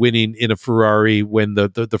 winning in a Ferrari when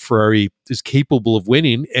the Ferrari is capable of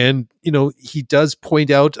winning. And, he does point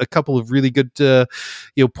out a couple of really good,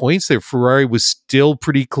 points there. Ferrari was still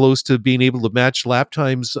pretty close to being able to match lap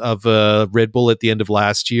times of Red Bull at the end of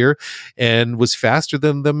last year and was faster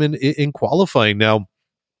than them in qualifying. Now,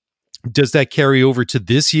 does that carry over to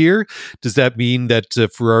this year? Does that mean that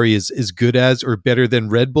Ferrari is as good as or better than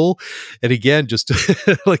Red Bull? And again, just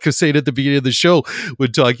like I was saying at the beginning of the show,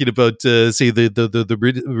 when talking about, say,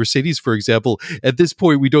 the Mercedes, for example, at this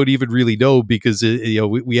point, we don't even really know because,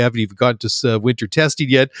 we haven't even gotten to winter testing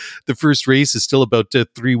yet. The first race is still about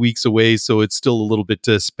 3 weeks away, so it's still a little bit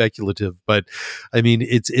speculative. But, I mean,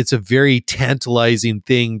 it's a very tantalizing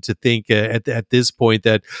thing to think at this point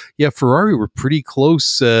that, yeah, Ferrari were pretty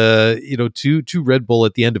close to Red Bull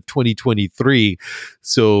at the end of 2023.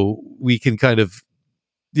 So we can kind of,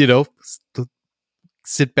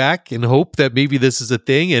 sit back and hope that maybe this is a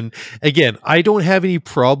thing. And again, I don't have any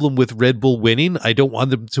problem with Red Bull winning. I don't want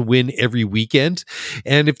them to win every weekend.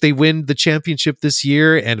 And if they win the championship this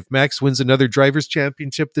year, and if Max wins another drivers'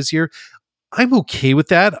 championship this year, I'm okay with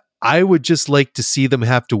that. I would just like to see them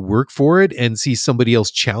have to work for it and see somebody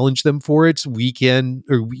else challenge them for it week in,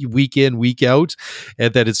 week out,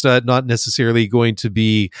 and that it's not necessarily going to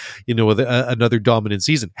be, another dominant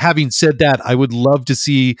season. Having said that, I would love to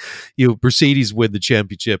see, Mercedes win the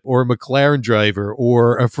championship, or a McLaren driver,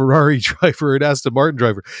 or a Ferrari driver, or an Aston Martin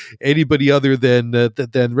driver, anybody other than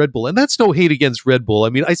Red Bull. And that's no hate against Red Bull.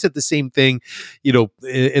 I mean, I said the same thing,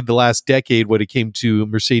 in the last decade when it came to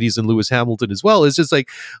Mercedes and Lewis Hamilton as well. It's just like,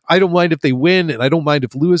 I don't mind if they win, and I don't mind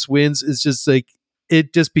if Lewis wins. It's just like,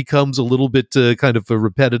 it just becomes a little bit kind of a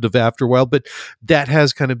repetitive after a while. But that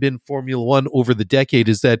has kind of been Formula One over the decade,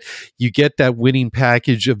 is that you get that winning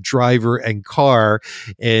package of driver and car.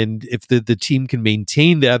 And if the team can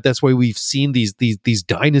maintain that, that's why we've seen these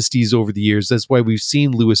dynasties over the years. That's why we've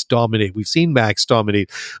seen Lewis dominate. We've seen Max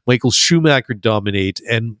dominate, Michael Schumacher dominate,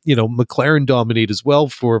 and, McLaren dominate as well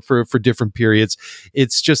for different periods.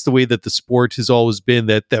 It's just the way that the sport has always been,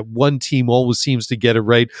 that one team always seems to get it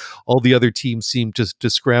right. All the other teams seem to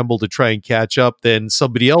scramble to try and catch up. Then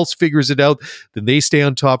somebody else figures it out. Then they stay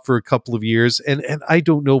on top for a couple of years. And I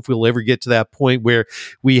don't know if we'll ever get to that point where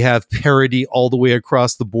we have parity all the way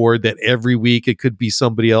across the board, that every week it could be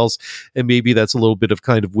somebody else. And maybe that's a little bit of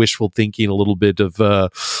kind of wishful thinking, a little bit of,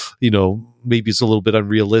 maybe it's a little bit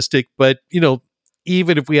unrealistic, but,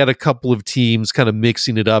 even if we had a couple of teams kind of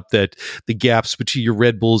mixing it up, that the gaps between your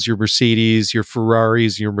Red Bulls, your Mercedes, your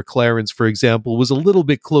Ferraris, your McLarens, for example, was a little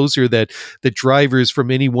bit closer, that the drivers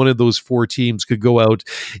from any one of those four teams could go out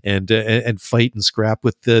and fight and scrap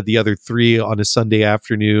with the other three on a Sunday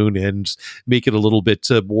afternoon and make it a little bit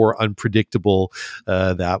more unpredictable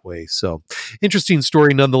that way. So interesting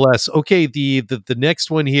story nonetheless. Okay, the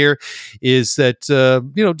next one here is that,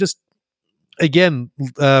 just again,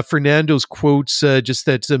 Fernando's quotes, just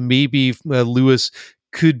that maybe Lewis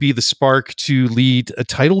could be the spark to lead a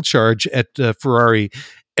title charge at Ferrari.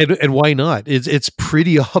 And why not? It's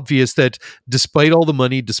pretty obvious that despite all the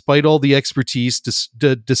money, despite all the expertise,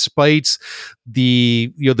 despite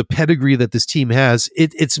the pedigree that this team has,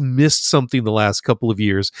 it's missed something the last couple of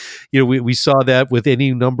years. We saw that with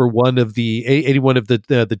any one of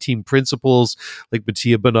the team principals, like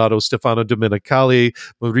Mattia Binotto, Stefano Domenicali,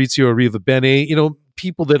 Maurizio Arrivabene.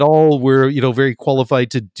 People that all were, very qualified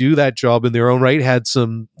to do that job in their own right, had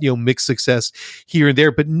some, mixed success here and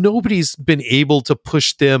there, but nobody's been able to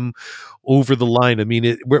push them over the line. I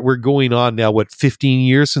mean, we're going on now, 15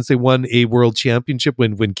 years since they won a world championship,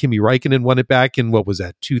 when Kimi Räikkönen won it back in, what was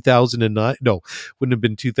that, 2009? No, wouldn't have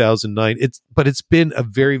been 2009. But it's been a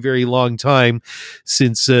very, very long time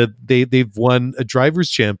since they've won a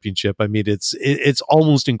drivers' championship. I mean, it's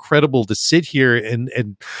almost incredible to sit here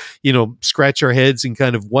and scratch our heads and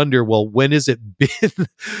kind of wonder, well, when has it been?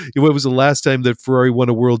 When was the last time that Ferrari won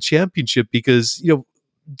a world championship? Because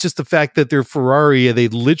just the fact that they're Ferrari and they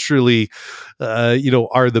literally,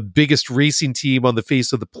 are the biggest racing team on the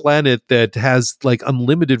face of the planet that has like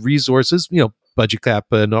unlimited resources, budget cap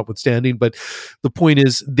notwithstanding. But the point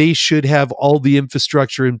is, they should have all the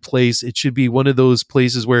infrastructure in place. It should be one of those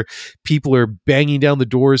places where people are banging down the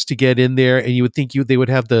doors to get in there, and you would think they would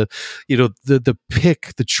have the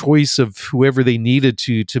pick, the choice of whoever they needed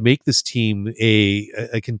to make this team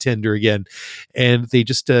a contender again, and they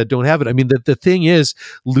just don't have it. I mean, the thing is,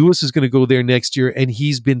 Lewis is going to go there next year, and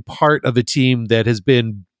he's been part of a team that has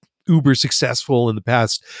been uber successful in the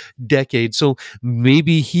past decade. So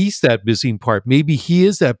maybe he's that missing part. Maybe he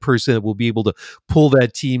is that person that will be able to pull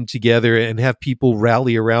that team together and have people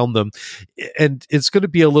rally around them. And it's going to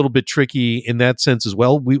be a little bit tricky in that sense as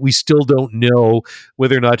well. We still don't know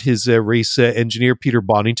whether or not his race engineer, Peter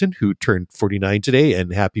Bonington, who turned 49 today,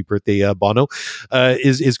 and happy birthday, Bono,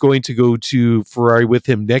 is going to go to Ferrari with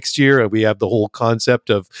him next year. We have the whole concept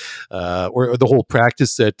of, or the whole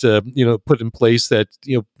practice that, put in place that,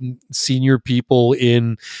 senior people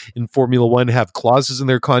in Formula One have clauses in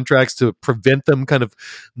their contracts to prevent them kind of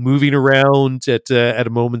moving around at a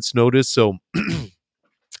moment's notice. So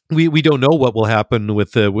we don't know what will happen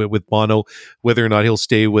with Bono, whether or not he'll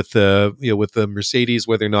stay with the Mercedes,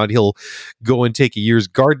 whether or not he'll go and take a year's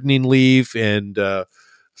gardening leave, and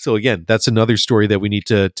so again, that's another story that we need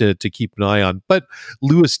to keep an eye on. But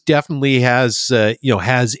Lewis definitely has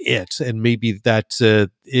it, and maybe that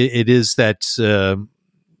it is that.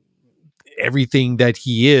 Everything that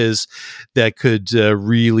he is that could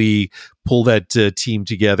really pull that team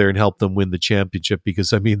together and help them win the championship,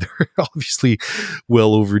 because I mean they're obviously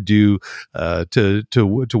well overdue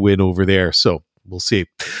to win over there. So we'll see.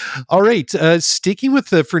 All right, sticking with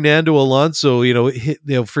Fernando Alonso,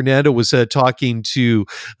 Fernando was talking to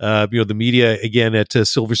the media again at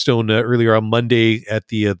Silverstone earlier on Monday at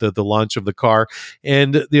the launch of the car,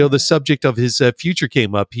 and the subject of his future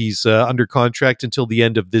came up. He's under contract until the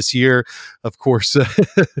end of this year. Of course,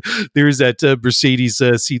 there's that Mercedes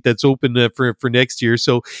seat that's open for next year.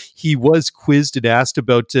 So he was quizzed and asked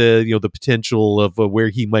about the potential of where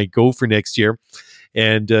he might go for next year.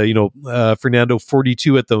 And, Fernando,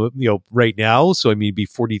 42 at the, right now. So, I mean, he'd be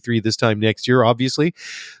 43 this time next year, obviously.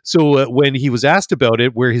 So when he was asked about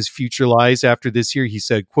it, where his future lies after this year, he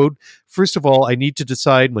said, quote, "First of all, I need to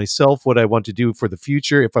decide myself what I want to do for the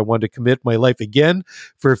future. If I want to commit my life again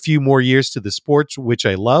for a few more years to the sport, which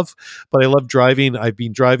I love, but I love driving. I've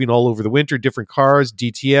been driving all over the winter, different cars,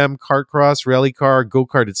 DTM, kart cross, rally car,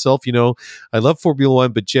 go-kart itself. I love Formula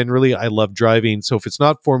One, but generally I love driving. So if it's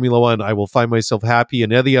not Formula One, I will find myself happy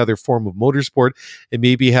in any other form of motorsport, and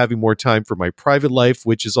maybe having more time for my private life,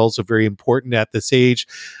 which is also very important at this age.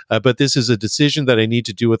 But this is a decision that I need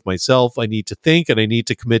to do with myself. I need to think, and I need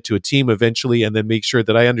to commit to a team eventually, and then make sure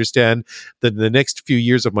that I understand that in the next few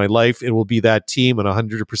years of my life, it will be that team and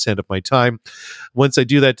 100% of my time. Once I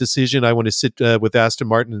do that decision, I want to sit with Aston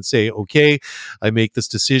Martin and say, okay, I make this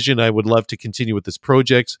decision. I would love to continue with this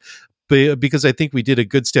project, because I think we did a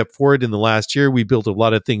good step forward in the last year. We built a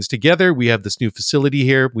lot of things together. We have this new facility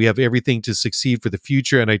here. We have everything to succeed for the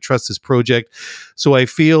future, and I trust this project. So I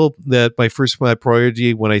feel that my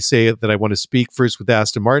priority when I say that I want to speak first with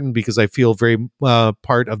Aston Martin, because I feel very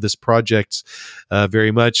part of this project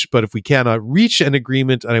very much. But if we cannot reach an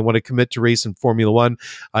agreement and I want to commit to race in Formula One,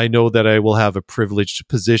 I know that I will have a privileged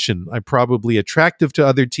position. I'm probably attractive to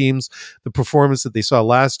other teams. The performance that they saw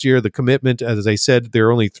last year, the commitment, as I said, there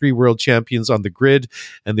are only 3 world champions on the grid,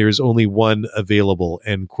 and there's only one available,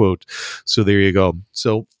 end quote. So there you go.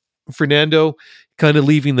 So Fernando kind of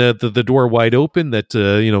leaving the door wide open that,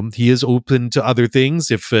 he is open to other things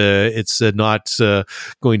if it's not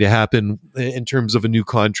going to happen in terms of a new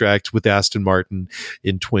contract with Aston Martin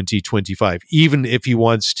in 2025. Even if he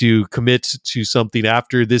wants to commit to something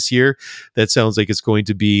after this year, that sounds like it's going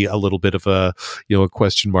to be a little bit of a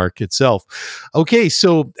question mark itself. Okay,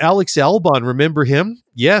 so Alex Albon, remember him?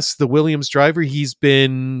 Yes, the Williams driver. He's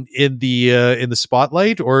been in the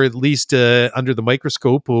spotlight, or at least under the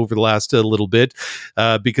microscope over the last little bit,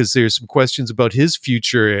 because there's some questions about his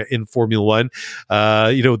future in Formula One.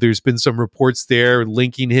 There's been some reports there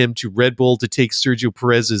linking him to Red Bull to take Sergio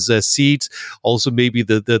Perez's seat, also maybe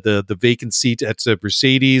the vacant seat at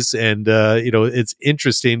Mercedes. And it's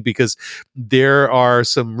interesting because there are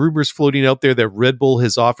some rumors floating out there that Red Bull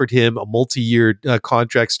has offered him a multi-year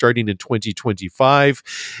contract starting in 2025.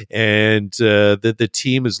 And the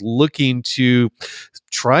team is looking to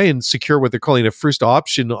try and secure what they're calling a first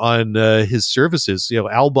option on his services.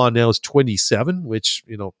 Albon now is 27, which,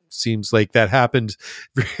 seems like that happened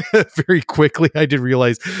very quickly. I didn't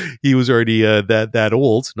realize he was already that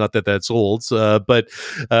old. Not that that's old, but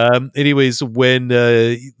anyways, when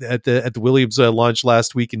at the Williams launch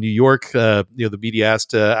last week in New York, the media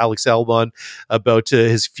asked Alex Albon about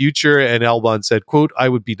his future, and Albon said, quote, "I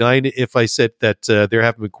would be naive if I said that there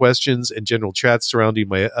haven't been questions and general chats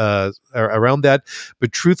surrounding around that,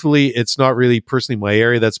 but truthfully, it's not really personally my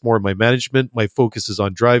area. That's more my management. my focus is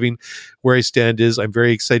on driving. Where I stand is I'm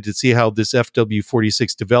very excited to see how this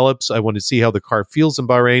FW46 develops. I want to see how the car feels in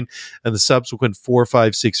Bahrain and the subsequent 4,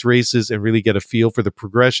 5, 6 races and really get a feel for the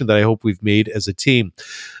progression that I hope we've made as a team.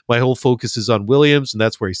 My whole focus is on Williams, and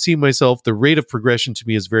that's where I see myself. The rate of progression to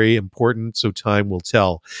me is very important, so time will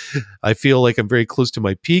tell. I feel like I'm very close to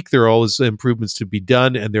my peak. There are always improvements to be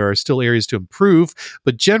done, and there are still areas to improve.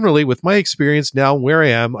 But generally, with my experience now where I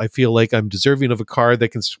am, I feel like I'm deserving of a car that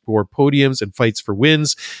can score podiums and fights for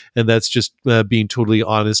wins. And that's just being totally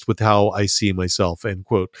honest with how I see myself, end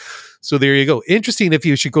quote. So there you go. Interesting if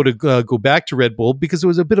you should go back to Red Bull, because it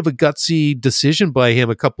was a bit of a gutsy decision by him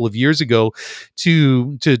a couple of years ago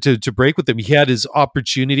to break with them. He had his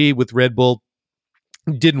opportunity with Red Bull.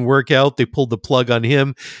 Didn't work out. They pulled the plug on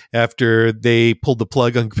him after they pulled the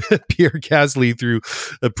plug on Pierre Gasly through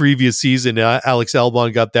a previous season. Alex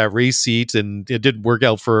Albon got that race seat, and it didn't work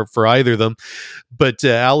out for either of them. But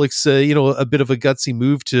Alex, a bit of a gutsy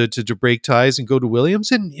move to break ties and go to Williams.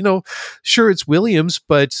 And, sure, it's Williams,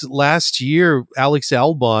 but last year, Alex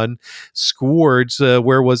Albon scored,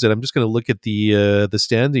 where was it? I'm just going to look at the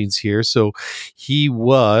standings here. So he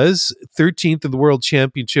was 13th in the World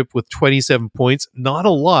Championship with 27 points. Not a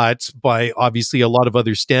lot by obviously a lot of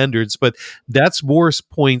other standards, but that's more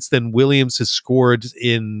points than Williams has scored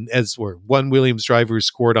one Williams driver has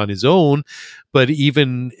scored on his own. But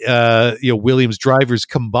even Williams drivers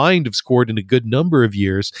combined have scored in a good number of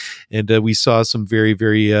years, and we saw some very,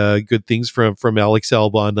 very good things from Alex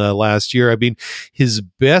Albon last year. I mean, his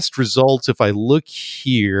best results, if I look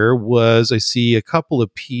here, was I see a couple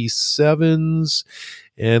of P7s.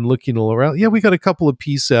 And looking all around, we got a couple of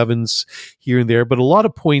P7s here and there, but a lot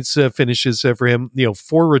of points finishes for him.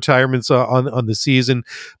 4 retirements on the season,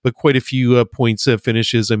 but quite a few points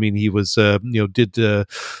finishes. I mean, he was did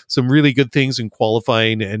some really good things in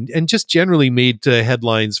qualifying and just generally made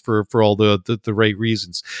headlines for all the right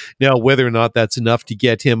reasons. Now, whether or not that's enough to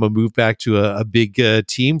get him a move back to a big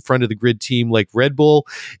team, front of the grid team like Red Bull,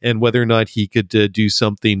 and whether or not he could do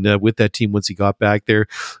something with that team once he got back there,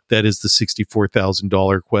 that is the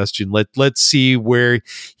 $64,000 question. Let's see where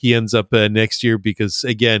he ends up next year, because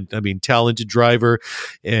again, I mean, talented driver,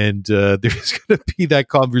 and there's going to be that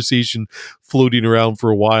conversation floating around for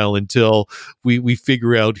a while until we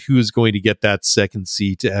figure out who is going to get that second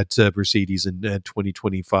seat at Mercedes in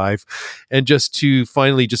 2025. And just to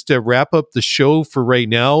finally wrap up the show for right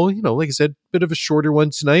now, like I said, bit of a shorter one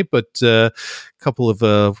tonight, but a couple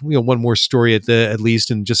of one more story at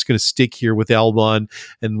least, and just going to stick here with Albon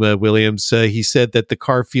and Williams. He said that the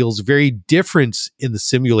car feels very different in the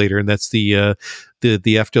simulator, and that's the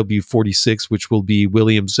FW46, which will be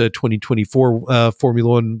Williams' 2024 Formula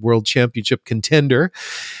One World Championship contender.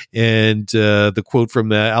 And the quote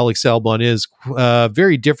from Alex Albon is,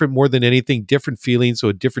 very different, more than anything, different feeling, so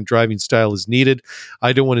a different driving style is needed.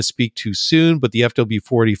 I don't want to speak too soon, but the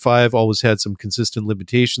FW45 always had some consistent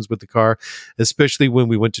limitations with the car, especially when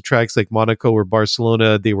we went to tracks like Monaco or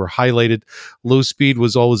Barcelona. They were highlighted. Low speed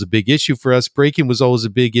was always a big issue for us. Braking was always a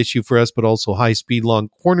big issue for us, but also high speed, long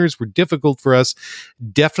corners were difficult for us.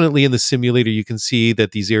 Definitely in the simulator, you can see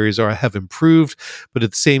that these areas have improved, but at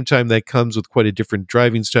the same time, that comes with quite a different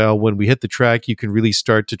driving style. When we hit the track, you can really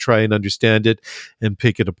start to try and understand it and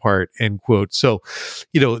pick it apart, end quote. So,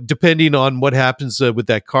 depending on what happens with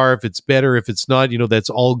that car, if it's better, if it's not, that's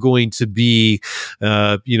all going to be,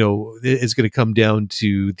 it's going to come down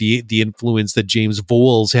to the influence that James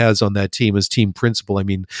Vowles has on that team as team principal. I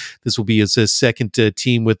mean, this will be his second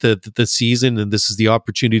team with the season, and this is the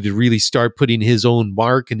opportunity to really start putting his own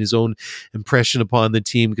mark and his own impression upon the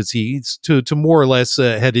team, because he's to more or less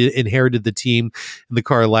had inherited the team in the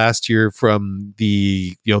car last year from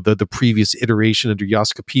the previous iteration under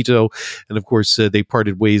Jos Capito, and of course they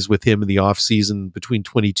parted ways with him in the off season between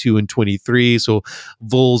 22 and 23. So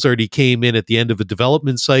Vowles already came in at the end of a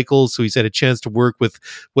development cycle, so he's had a chance to work with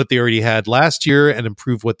what they already had last year and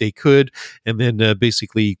improve what they could, and then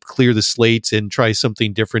basically clear the slate and try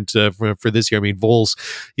something different for this year. I mean, Vowles,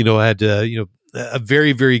 had a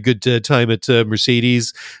very, very good time at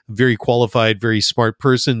Mercedes, very qualified, very smart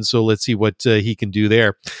person. So let's see what he can do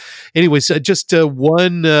there. Anyways, just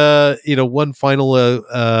one final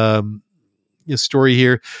story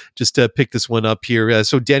here. Just pick this one up here.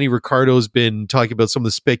 So Danny Ricciardo's been talking about some of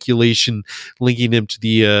the speculation linking him to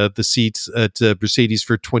the seats at Mercedes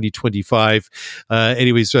for 2025.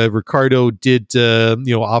 Ricciardo did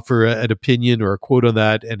offer an opinion or a quote on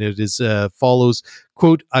that, and it is follows.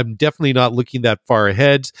 quote, I'm definitely not looking that far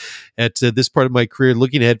ahead at this part of my career.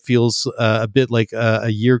 Looking ahead feels a bit like a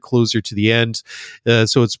year closer to the end.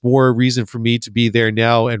 So it's more reason for me to be there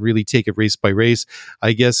now and really take it race by race.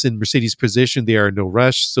 I guess in Mercedes' position, they are in no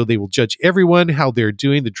rush, so they will judge everyone, how they're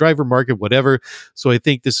doing, the driver market, whatever. So I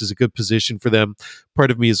think this is a good position for them. Part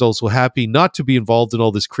of me is also happy not to be involved in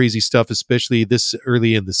all this crazy stuff, especially this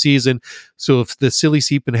early in the season. So if the silly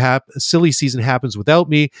season happens without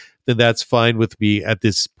me, then that's fine with me at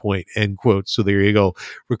this point, end quote. So there you go.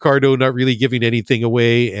 Ricardo not really giving anything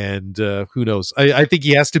away, and who knows? I think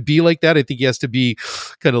he has to be like that. I think he has to be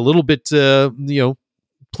kind of a little bit,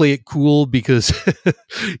 play it cool, because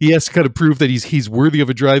he has to kind of prove that he's worthy of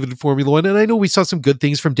a drive in Formula One. And I know we saw some good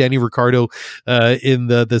things from Danny Ricciardo in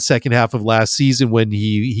the second half of last season when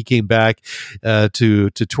he came back to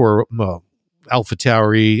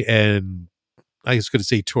AlphaTauri, and I was going to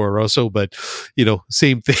say Toro Rosso, but,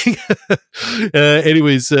 same thing.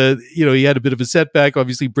 Anyways, he had a bit of a setback,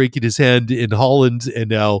 obviously breaking his hand in Holland. And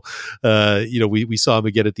now, we saw him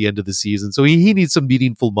again at the end of the season. So he needs some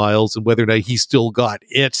meaningful miles, and whether or not he still got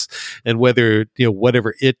it, and whether,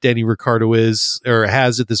 whatever it Danny Ricciardo is or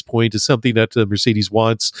has at this point is something that Mercedes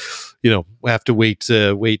wants, we'll have to wait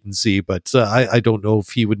and see. But I don't know if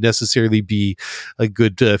he would necessarily be a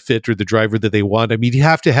good fit or the driver that they want. I mean, you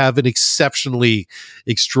have to have an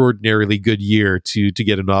extraordinarily good year to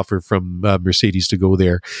get an offer from Mercedes to go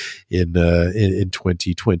there in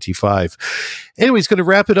 2025. Anyways, going to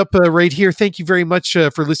wrap it up right here. Thank you very much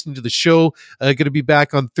for listening to the show. Going to be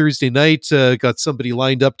back on Thursday night. Got somebody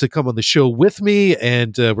lined up to come on the show with me,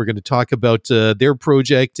 and we're going to talk about their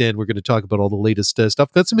project, and we're going to talk about all the latest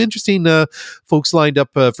stuff. Got some interesting folks lined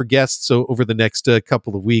up for guests over the next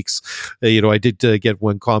couple of weeks. I did get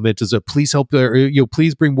one comment as please help,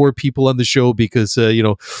 please bring more people on the show, because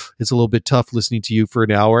it's a little bit tough listening to you for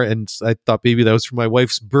an hour. And I thought maybe that was from my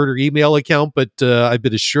wife's burner email account, but I've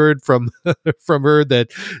been assured from her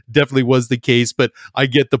that definitely was the case. But I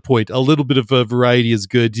get the point. A little bit of a variety is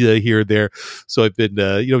good here or there. So I've been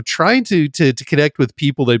trying to connect with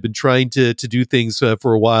people that have been trying to do things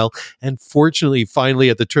for a while. And fortunately,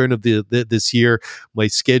 finally, at the turn of this year, my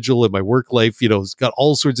schedule and my work life, has got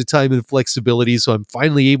all sorts of time and flexibility. So I'm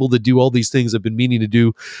finally able to do all these things I've been meaning to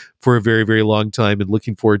do for a very, very long time, and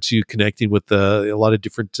looking forward to connecting with a lot of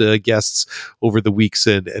different guests over the weeks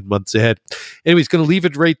and months ahead. Anyways, going to leave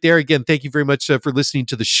it right there. Again, thank you very much for listening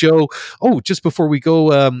to the show. Oh, just before we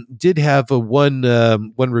go, did have one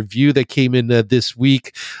review that came in this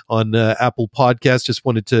week on Apple Podcasts. Just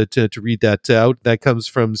wanted to read that out. That comes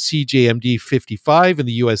from CJMD55 in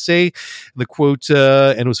the USA. And the quote,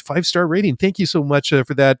 and it was 5-star rating. Thank you so much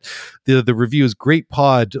for that. The review is great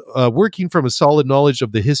pod. Working from a solid knowledge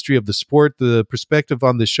of the history of the sport, the perspective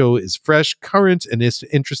on the show is fresh, current, and it's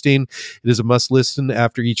interesting. It is a must listen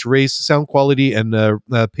after each race. Sound quality and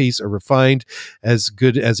pace are refined, as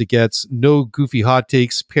good as it gets. No goofy hot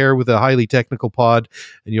takes. Pair with a highly technical pod,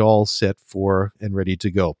 and you're all set for and ready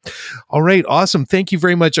to go. All right, awesome. Thank you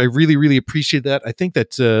very much. I really, really appreciate that. I think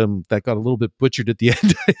that that got a little bit butchered at the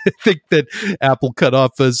end. I think that Apple cut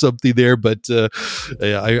off something there, but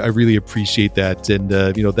I really appreciate that. And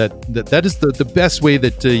that is the best way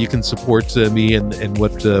that you can support me and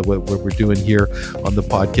what we're doing here on the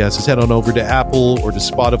podcast is head on over to Apple or to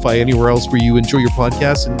Spotify, anywhere else where you enjoy your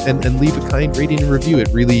podcast, and leave a kind rating and review. It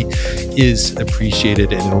really is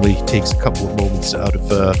appreciated, and it only takes a couple of moments out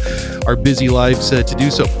of our busy lives to do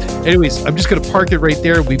so. Anyways, I'm just going to park it right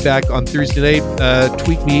there. We'll be back on Thursday night.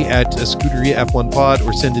 Tweet me at Scuderia F1 Pod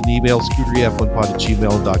or send an email,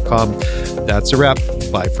 scuderiaf1pod@gmail.com. That's a wrap.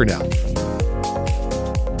 Bye for now.